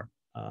anymore,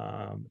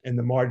 and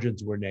the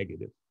margins were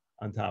negative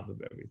on top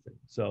of everything.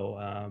 So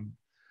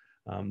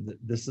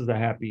this is a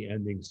happy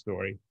ending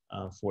story,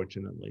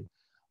 fortunately.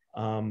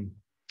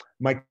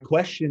 My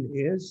question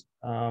is,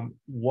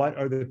 what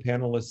are the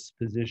panelists'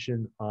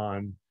 position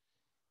on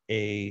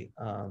a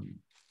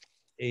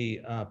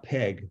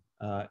PEG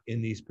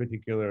in these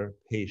particular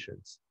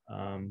patients?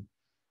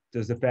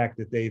 Does the fact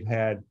that they've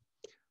had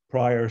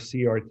prior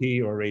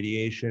CRT or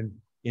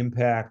radiation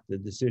impact the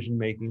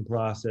decision-making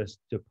process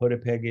to put a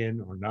PEG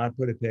in or not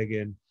put a PEG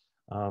in?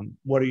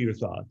 What are your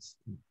thoughts?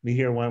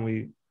 Mihir, why don't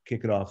we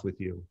kick it off with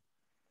you?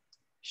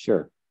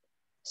 Sure.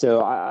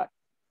 So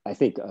I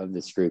think of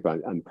this group,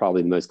 I'm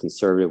probably the most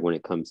conservative when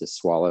it comes to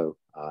swallow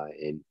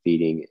and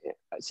feeding.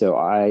 So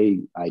I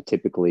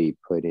typically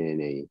put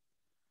in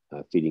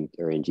a feeding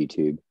or NG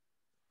tube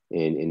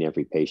in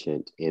every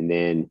patient, and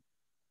then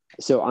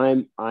so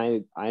I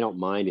don't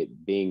mind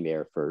it being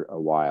there for a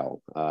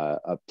while,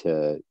 up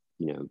to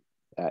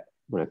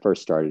when I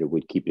first started, it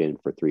would keep it in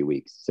for 3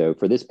 weeks. So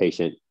for this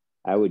patient,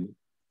 I would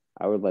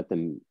let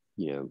them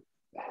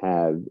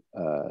have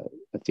a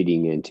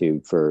feeding in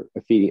tube for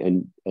a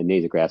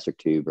nasogastric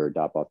tube or a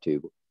drop-off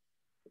tube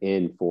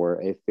in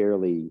for a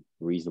fairly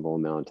reasonable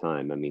amount of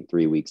time. I mean,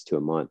 3 weeks to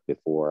a month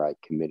before I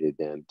committed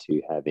them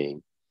to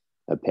having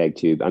a PEG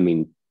tube. I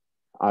mean,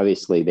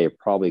 obviously they're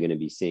probably going to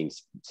be seeing,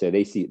 so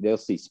they'll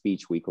see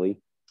speech weekly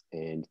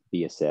and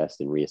be assessed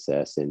and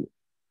reassessed. And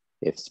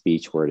if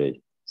speech were to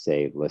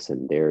say,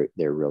 listen, they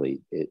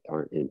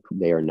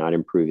are not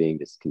improving,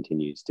 this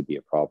continues to be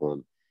a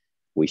problem,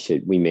 we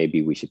should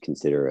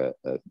consider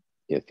a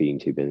feeding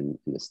tube in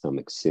the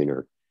stomach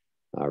sooner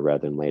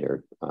rather than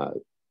later.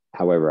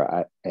 However,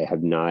 I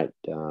have not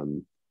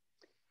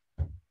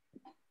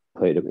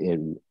put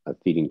in a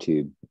feeding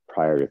tube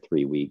prior to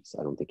 3 weeks.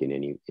 I don't think in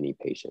any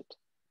patient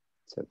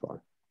so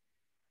far.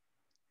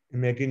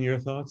 Megan, your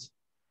thoughts?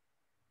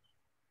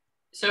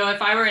 So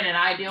if I were in an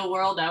ideal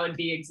world, I would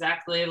be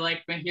exactly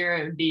like Mihir.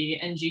 It would be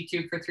NG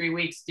tube for 3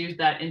 weeks, do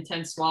that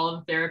intense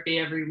swallow therapy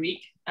every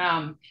week.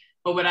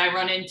 But what I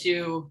run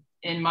into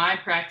in my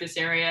practice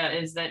area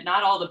is that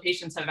not all the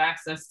patients have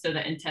access to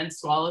the intense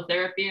swallow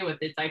therapy with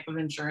the type of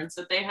insurance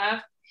that they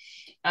have.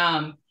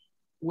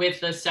 With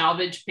the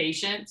salvage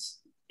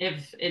patients,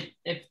 if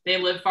they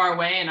live far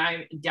away, and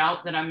I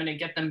doubt that I'm going to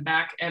get them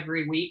back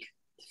every week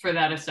for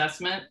that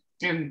assessment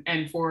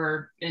and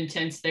for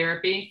intense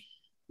therapy,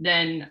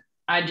 then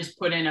I just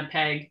put in a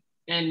PEG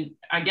and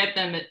I get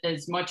them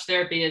as much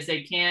therapy as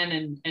they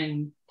can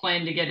and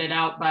plan to get it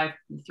out by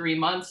 3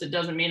 months. It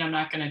doesn't mean I'm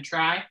not going to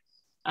try,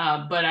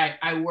 but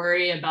I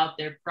worry about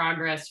their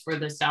progress for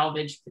the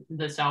salvage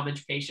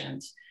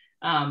patients.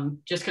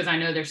 just because I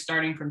know they're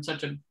starting from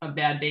such a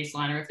bad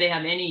baseline, or if they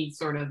have any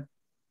sort of,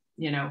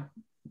 you know,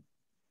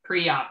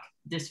 pre-op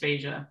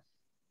dysphagia.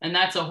 And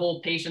that's a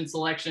whole patient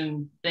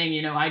selection thing.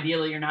 You know,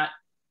 ideally, you're not,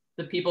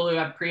 the people who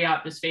have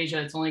pre-op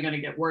dysphagia, it's only going to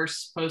get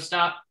worse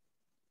post-op.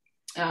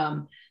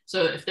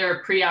 So if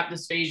they're pre-op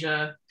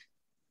dysphagia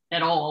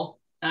at all,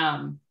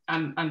 I'm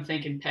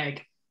thinking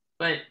PEG.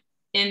 But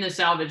in the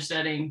salvage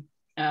setting,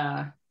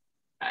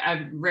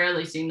 I've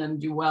rarely seen them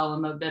do well.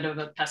 I'm a bit of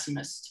a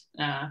pessimist,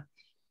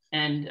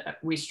 and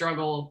we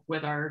struggle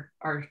with our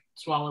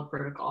swallow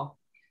protocol.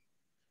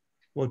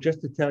 Well,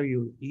 just to tell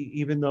you,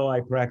 even though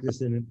I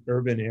practice in an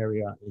urban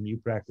area and you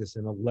practice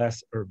in a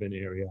less urban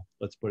area,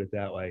 let's put it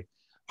that way,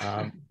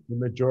 the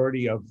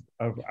majority of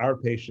our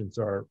patients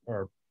are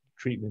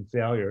treatment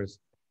failures.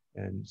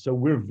 And so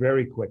we're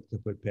very quick to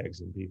put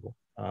PEGs in people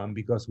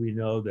because we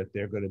know that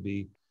they're going to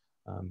be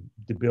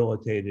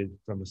debilitated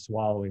from a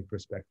swallowing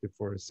perspective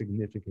for a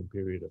significant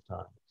period of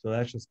time. So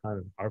that's just kind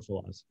of our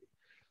philosophy.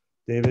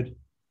 David?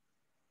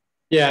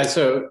 Yeah,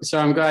 so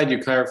I'm glad you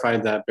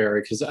clarified that,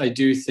 Barry, because I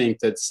do think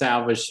that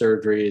salvage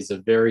surgery is a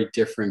very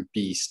different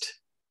beast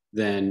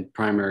than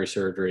primary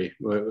surgery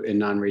in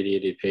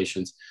non-radiated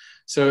patients.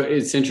 So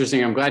it's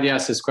interesting. I'm glad you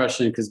asked this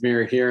question because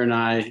Mira here and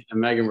I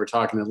and Megan were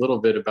talking a little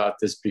bit about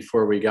this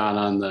before we got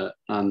on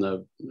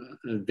the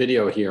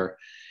video here.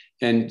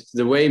 And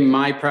the way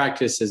my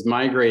practice has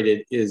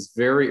migrated is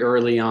very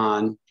early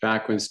on,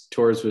 back when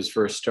TORS was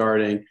first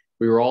starting,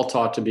 we were all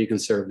taught to be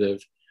conservative.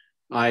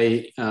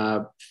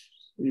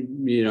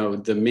 You know,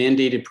 the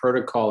mandated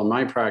protocol in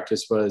my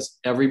practice was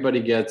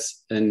everybody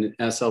gets an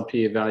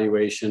SLP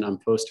evaluation on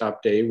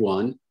post-op day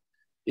 1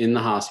 in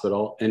the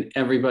hospital, and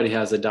everybody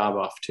has a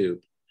Daboff tube.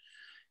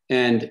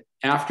 And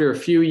after a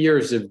few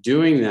years of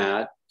doing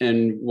that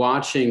and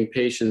watching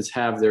patients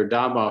have their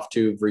Daboff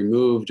tube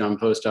removed on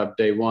post-op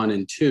day 1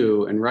 and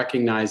 2, and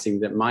recognizing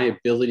that my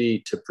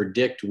ability to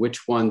predict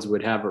which ones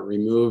would have it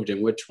removed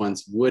and which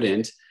ones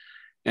wouldn't,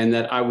 and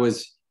that I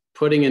was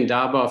putting in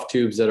Daboff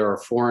tubes that are a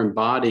foreign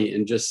body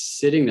and just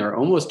sitting there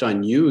almost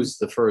unused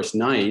the first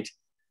night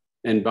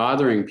and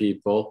bothering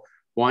people,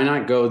 why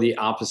not go the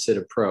opposite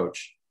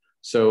approach?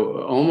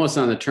 So almost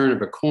on the turn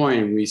of a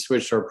coin, we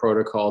switched our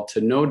protocol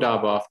to no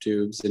Daboff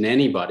tubes in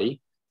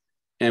anybody.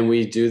 And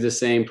we do the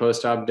same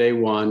post-op day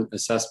 1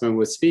 assessment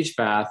with speech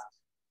path,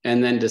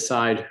 and then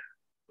decide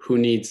who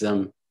needs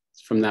them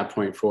from that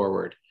point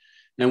forward.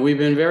 And we've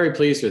been very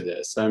pleased with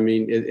this. I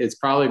mean, it's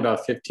probably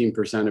about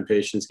 15% of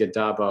patients get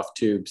Daboff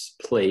tubes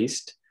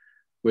placed,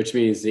 which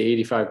means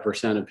the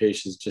 85% of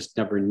patients just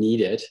never need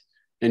it.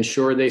 And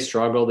sure, they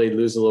struggle, they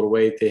lose a little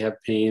weight, they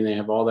have pain, they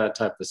have all that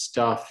type of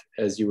stuff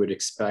as you would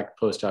expect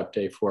post-op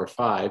day 4 or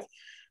 5.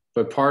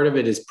 But part of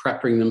it is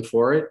prepping them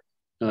for it,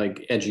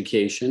 like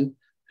education.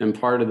 And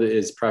part of it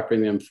is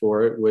prepping them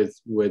for it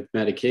with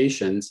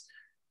medications.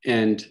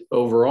 And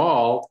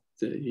overall,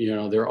 you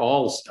know, they're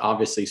all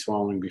obviously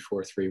swallowing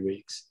before 3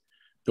 weeks.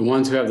 The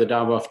ones who have the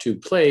Daboff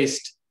tube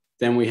placed,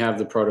 then we have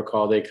the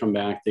protocol. They come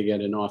back, they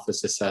get an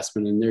office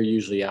assessment, and they're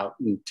usually out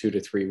in 2 to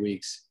 3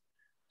 weeks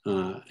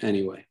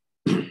anyway.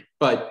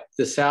 But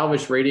the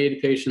salvage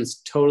radiated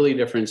patients, totally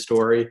different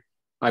story.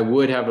 I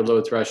would have a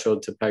low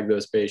threshold to peg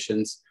those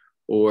patients,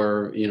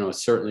 or, you know,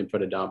 certainly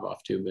put a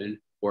Daboff tube in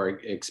or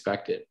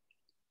expect it.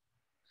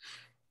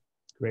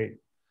 Great.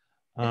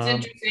 It's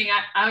interesting.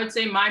 I would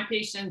say my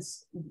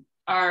patients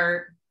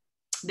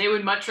they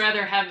would much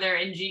rather have their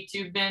NG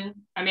tube in.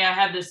 I mean, I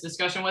have this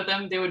discussion with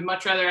them. They would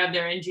much rather have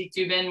their NG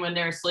tube in when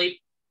they're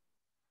asleep.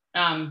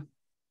 And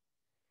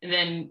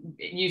then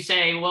you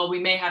say, well, we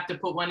may have to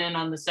put one in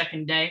on the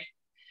second day.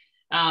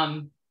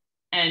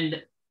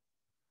 And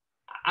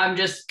I'm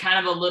just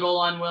kind of a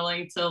little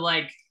unwilling to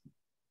like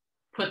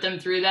put them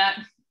through that.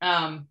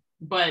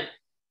 But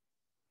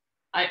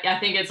I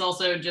think it's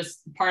also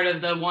just part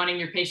of the wanting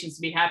your patients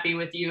to be happy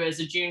with you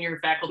as a junior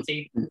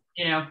faculty,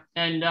 you know,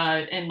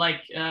 and like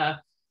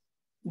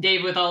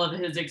Dave with all of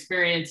his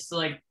experience,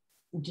 like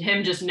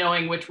him just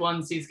knowing which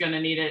ones he's going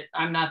to need it.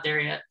 I'm not there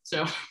yet.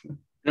 So.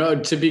 No,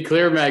 to be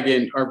clear,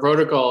 Megan, our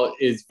protocol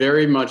is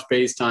very much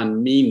based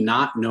on me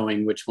not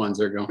knowing which ones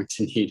are going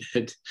to need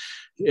it.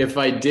 If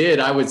I did,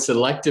 I would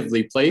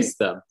selectively place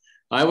them.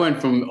 I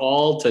went from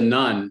all to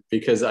none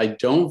because I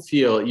don't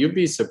feel, you'd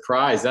be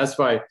surprised. That's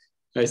why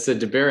I said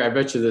to Barry, I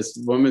bet you this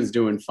woman's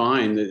doing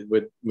fine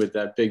with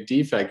that big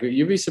defect.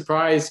 You'd be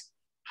surprised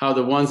how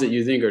the ones that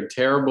you think are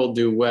terrible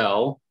do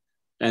well.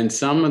 And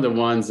some of the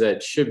ones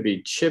that should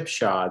be chip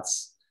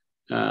shots,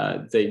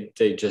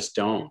 they just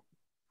don't.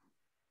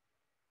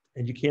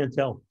 And you can't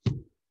tell.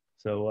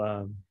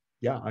 So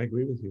yeah, I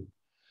agree with you.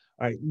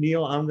 All right,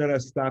 Neil, I'm gonna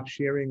stop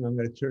sharing. I'm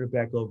gonna turn it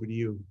back over to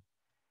you.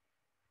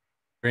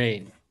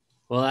 Great.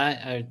 Well,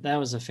 that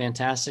was a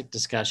fantastic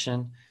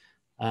discussion.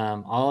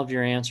 All of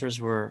your answers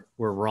were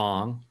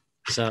wrong.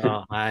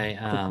 So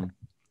I've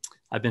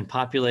been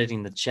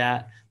populating the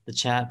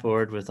chat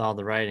board with all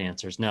the right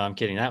answers. No, I'm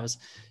kidding. That was,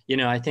 you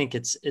know, I think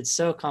it's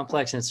so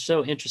complex and it's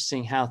so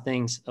interesting how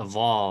things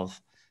evolve.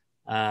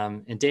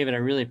 And David, I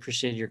really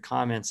appreciate your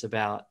comments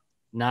about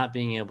not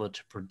being able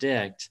to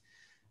predict.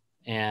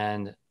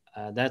 And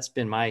that's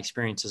been my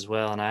experience as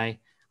well. And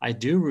I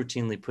do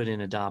routinely put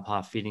in a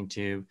Dopphoff feeding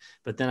tube,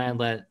 but then I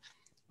let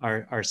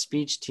our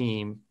speech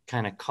team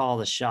kind of call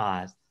the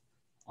shot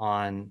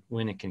on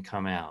when it can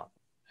come out.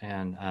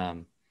 And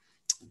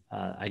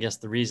I guess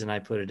the reason I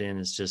put it in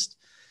is just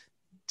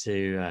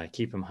to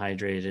keep them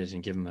hydrated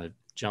and give them a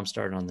jump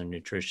start on their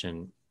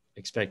nutrition,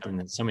 expecting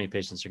that so many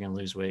patients are going to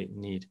lose weight and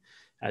need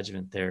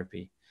adjuvant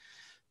therapy.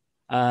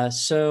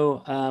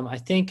 So I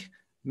think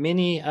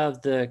many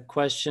of the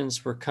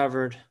questions were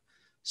covered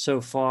so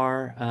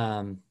far.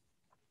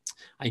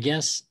 I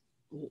guess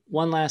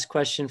one last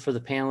question for the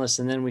panelists,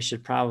 and then we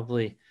should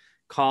probably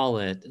call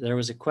it. There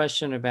was a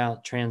question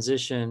about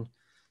transition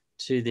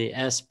to the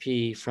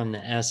SP from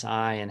the SI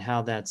and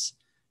how that's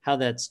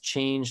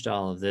changed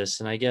all of this.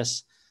 And I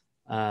guess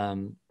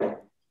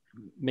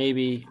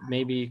maybe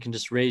you can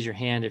just raise your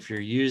hand if you're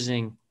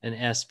using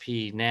an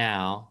SP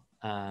now.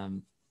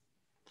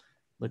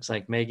 Looks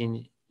like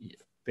Megan,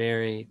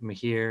 Barry,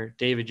 Mihir,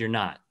 David, you're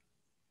not.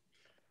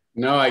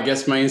 No, I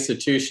guess my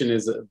institution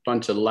is a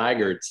bunch of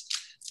laggards.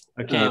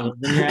 Okay, well,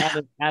 then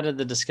you're out of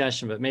the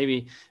discussion, but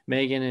maybe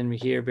Megan and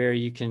Mihir, Barry,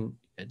 you can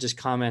just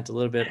comment a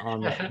little bit on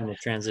the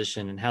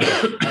transition and how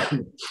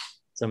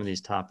some of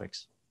these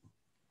topics.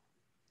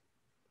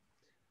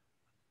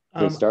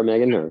 Start,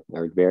 Megan,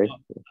 or Barry?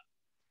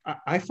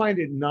 I find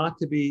it not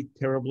to be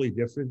terribly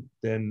different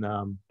than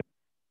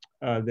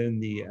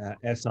the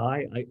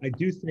SI. I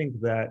do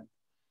think that,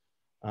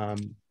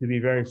 to be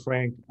very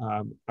frank,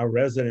 our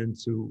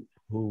residents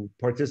who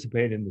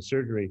participate in the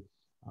surgery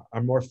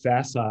are more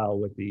facile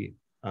with the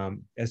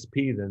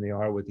SP than they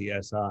are with the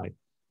SI.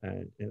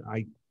 And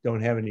I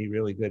don't have any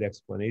really good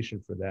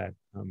explanation for that.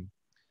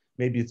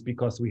 Maybe it's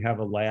because we have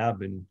a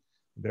lab and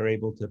they're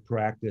able to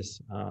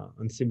practice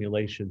on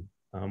simulation,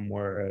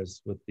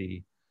 whereas with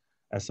the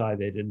SI,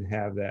 they didn't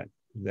have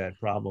that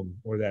problem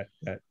or that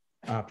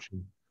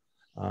option.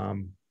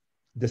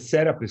 The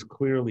setup is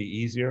clearly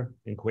easier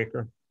and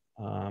quicker.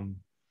 And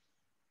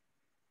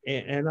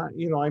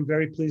I'm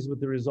very pleased with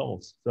the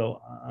results.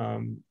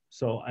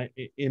 So,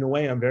 in a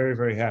way, I'm very,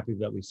 very happy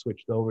that we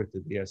switched over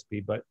to the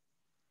SP, but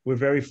we're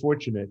very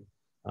fortunate.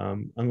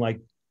 Unlike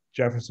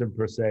Jefferson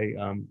per se,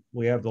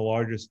 we have the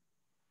largest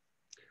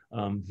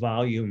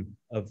volume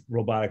of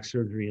robotic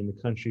surgery in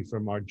the country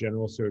from our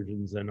general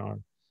surgeons and our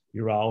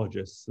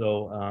urologists.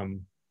 So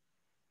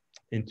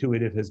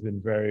Intuitive has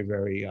been very,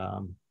 very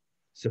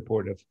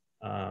supportive.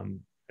 And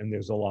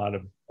there's a lot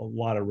of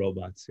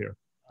robots here.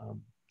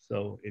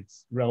 So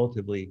it's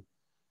relatively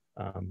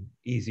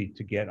easy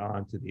to get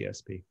onto the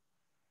SP.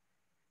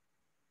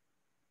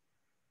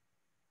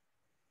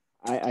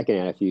 I can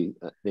add a few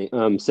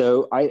things.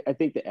 So I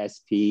think the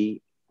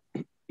SP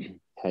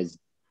has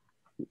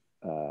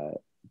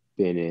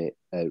been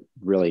a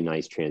really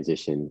nice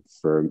transition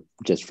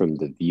just from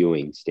the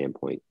viewing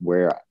standpoint,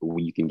 where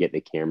you can get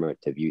the camera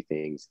to view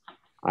things.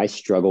 I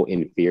struggle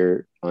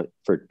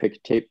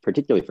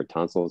particularly for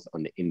tonsils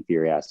on the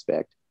inferior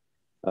aspect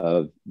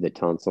of the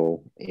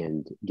tonsil,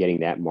 and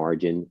getting that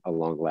margin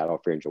along the lateral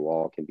pharyngeal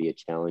wall can be a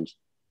challenge.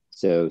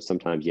 So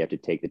sometimes you have to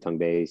take the tongue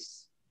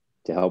base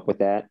to help with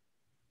that.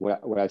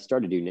 What I've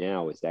started to do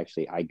now is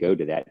actually I go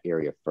to that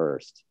area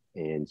first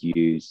and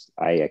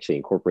I actually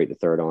incorporate the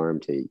third arm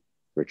to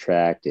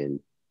retract, and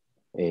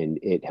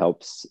it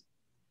helps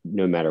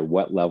no matter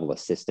what level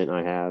assistant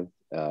I have.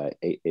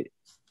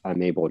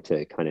 I'm able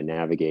to kind of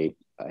navigate,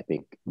 I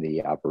think,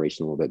 the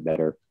operation a little bit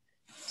better.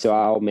 So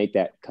I'll make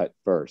that cut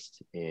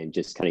first and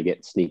just kind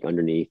of sneak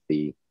underneath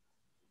the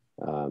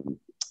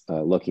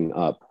looking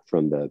up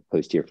from the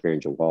posterior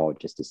pharyngeal wall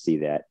just to see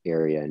that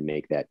area and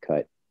make that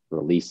cut,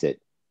 release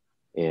it,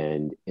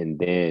 and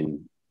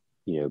then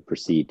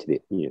proceed to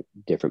the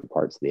different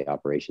parts of the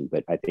operation.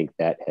 But I think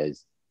that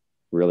has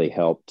really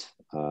helped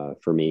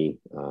for me,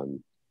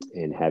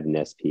 and having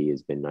SP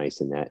has been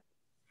nice in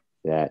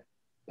that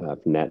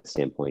from that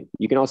standpoint.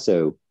 You can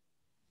also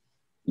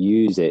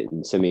use it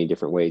in so many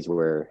different ways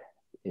where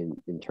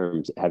in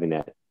terms of having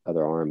that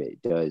other arm,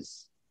 it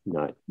does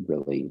not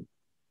really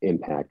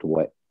impact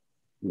what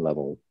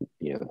level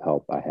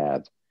help I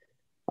have.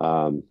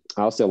 I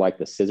also like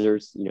the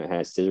scissors. It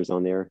has scissors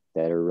on there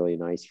that are really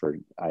nice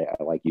I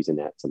like using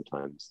that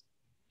sometimes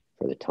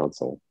for the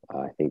tonsil.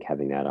 I think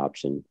having that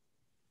option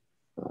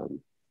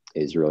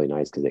is really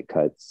nice because it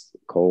cuts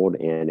cold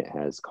and it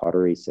has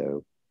cautery.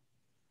 So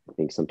I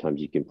think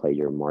sometimes you can play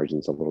your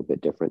margins a little bit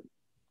different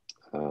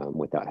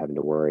without having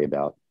to worry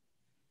about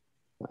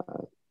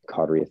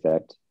cautery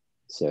effect.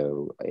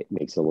 So it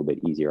makes it a little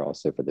bit easier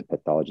also for the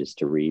pathologist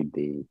to read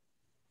the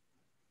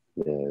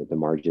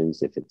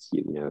margins if it's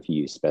if you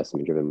use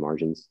specimen driven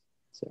margins.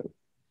 So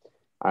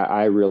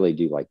I really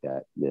do like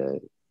that,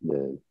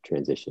 the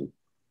transition.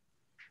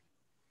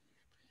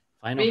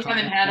 We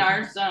haven't had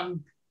ours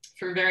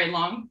for very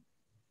long.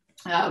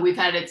 We've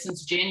had it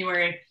since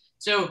January.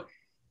 So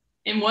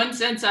in one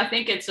sense, I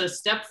think it's a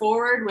step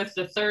forward with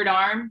the third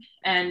arm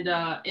and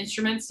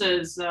instruments,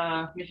 as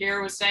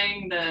Mihir was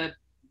saying.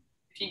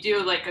 If you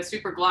do like a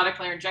supraglottic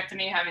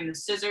laryngectomy, having the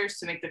scissors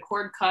to make the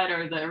cord cut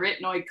or the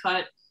arytenoid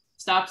cut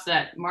stops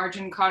that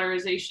margin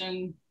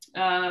cauterization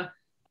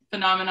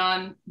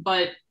phenomenon,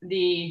 but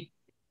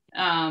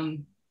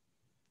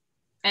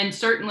and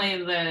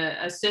certainly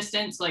the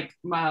assistants, like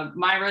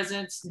my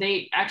residents,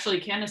 they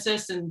actually can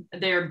assist, and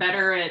they're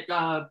better at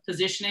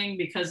positioning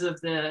because of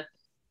the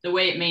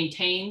way it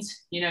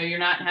maintains. You know, you're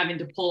not having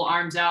to pull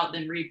arms out,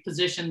 then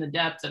reposition the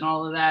depth and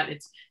all of that.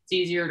 It's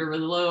easier to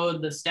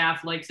reload. The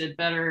staff likes it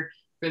better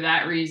for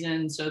that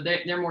reason. So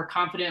they're more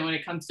confident when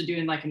it comes to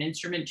doing like an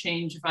instrument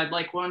change if I'd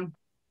like one.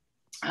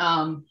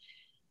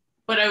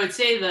 But I would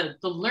say that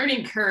the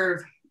learning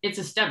curve, it's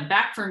a step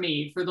back for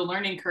me for the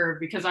learning curve,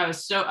 because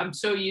I'm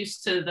so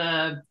used to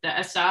the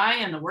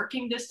SI and the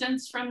working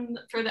distance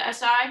for the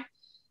SI.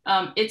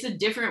 It's a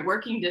different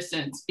working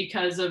distance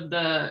because of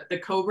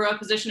the Cobra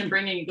position and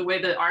bringing the way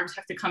the arms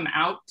have to come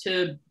out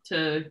to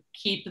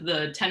keep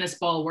the tennis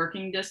ball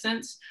working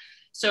distance.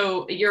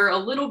 So you're a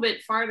little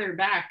bit farther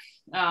back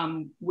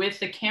with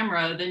the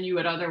camera than you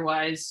would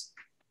otherwise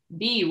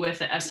be with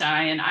the SI.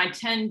 And I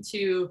tend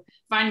to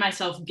find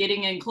myself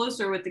getting in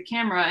closer with the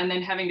camera and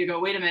then having to go,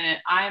 wait a minute,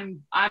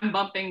 I'm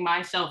bumping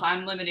myself,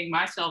 I'm limiting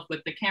myself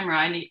with the camera.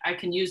 I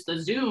can use the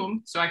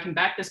zoom, so I can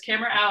back this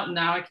camera out, and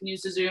now I can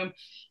use the zoom,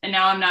 and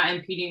now I'm not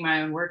impeding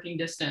my own working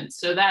distance.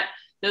 So that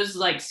those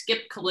like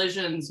skip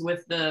collisions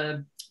with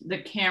the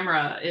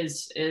camera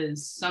is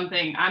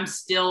something I'm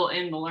still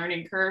in the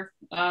learning curve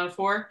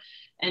for,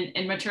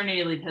 and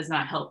maternity leave has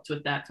not helped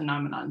with that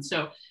phenomenon.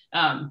 So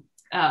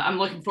I'm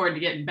looking forward to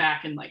getting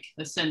back and like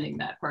ascending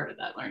that part of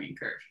that learning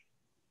curve.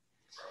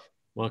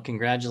 Well,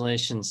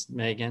 congratulations,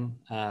 Megan,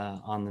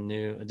 on the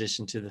new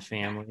addition to the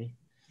family.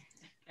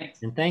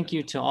 Thanks. And thank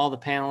you to all the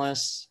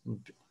panelists,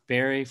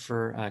 Barry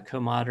for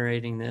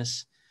co-moderating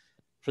this.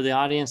 For the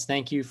audience,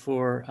 thank you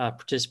for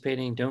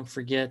participating. Don't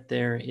forget,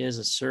 there is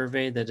a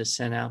survey that is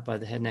sent out by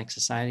the Head and Neck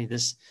Society.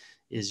 This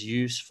is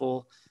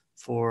useful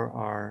for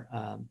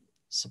our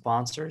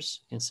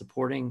sponsors in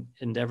supporting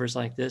endeavors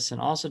like this. And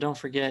also don't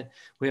forget,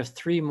 we have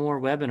 3 more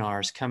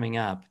webinars coming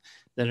up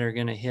that are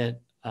going to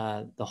hit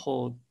the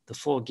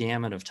full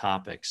gamut of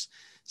topics.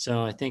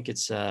 So I think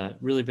it's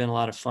really been a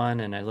lot of fun,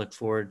 and I look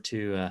forward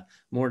to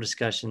more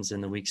discussions in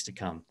the weeks to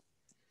come.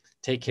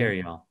 Take care,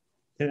 y'all.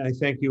 And I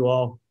thank you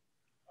all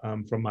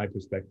from my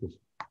perspective.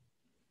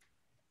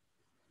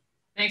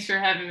 Thanks for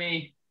having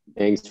me.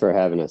 Thanks for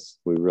having us.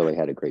 We really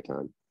had a great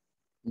time.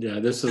 Yeah,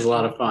 this was a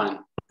lot of fun.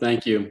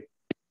 Thank you.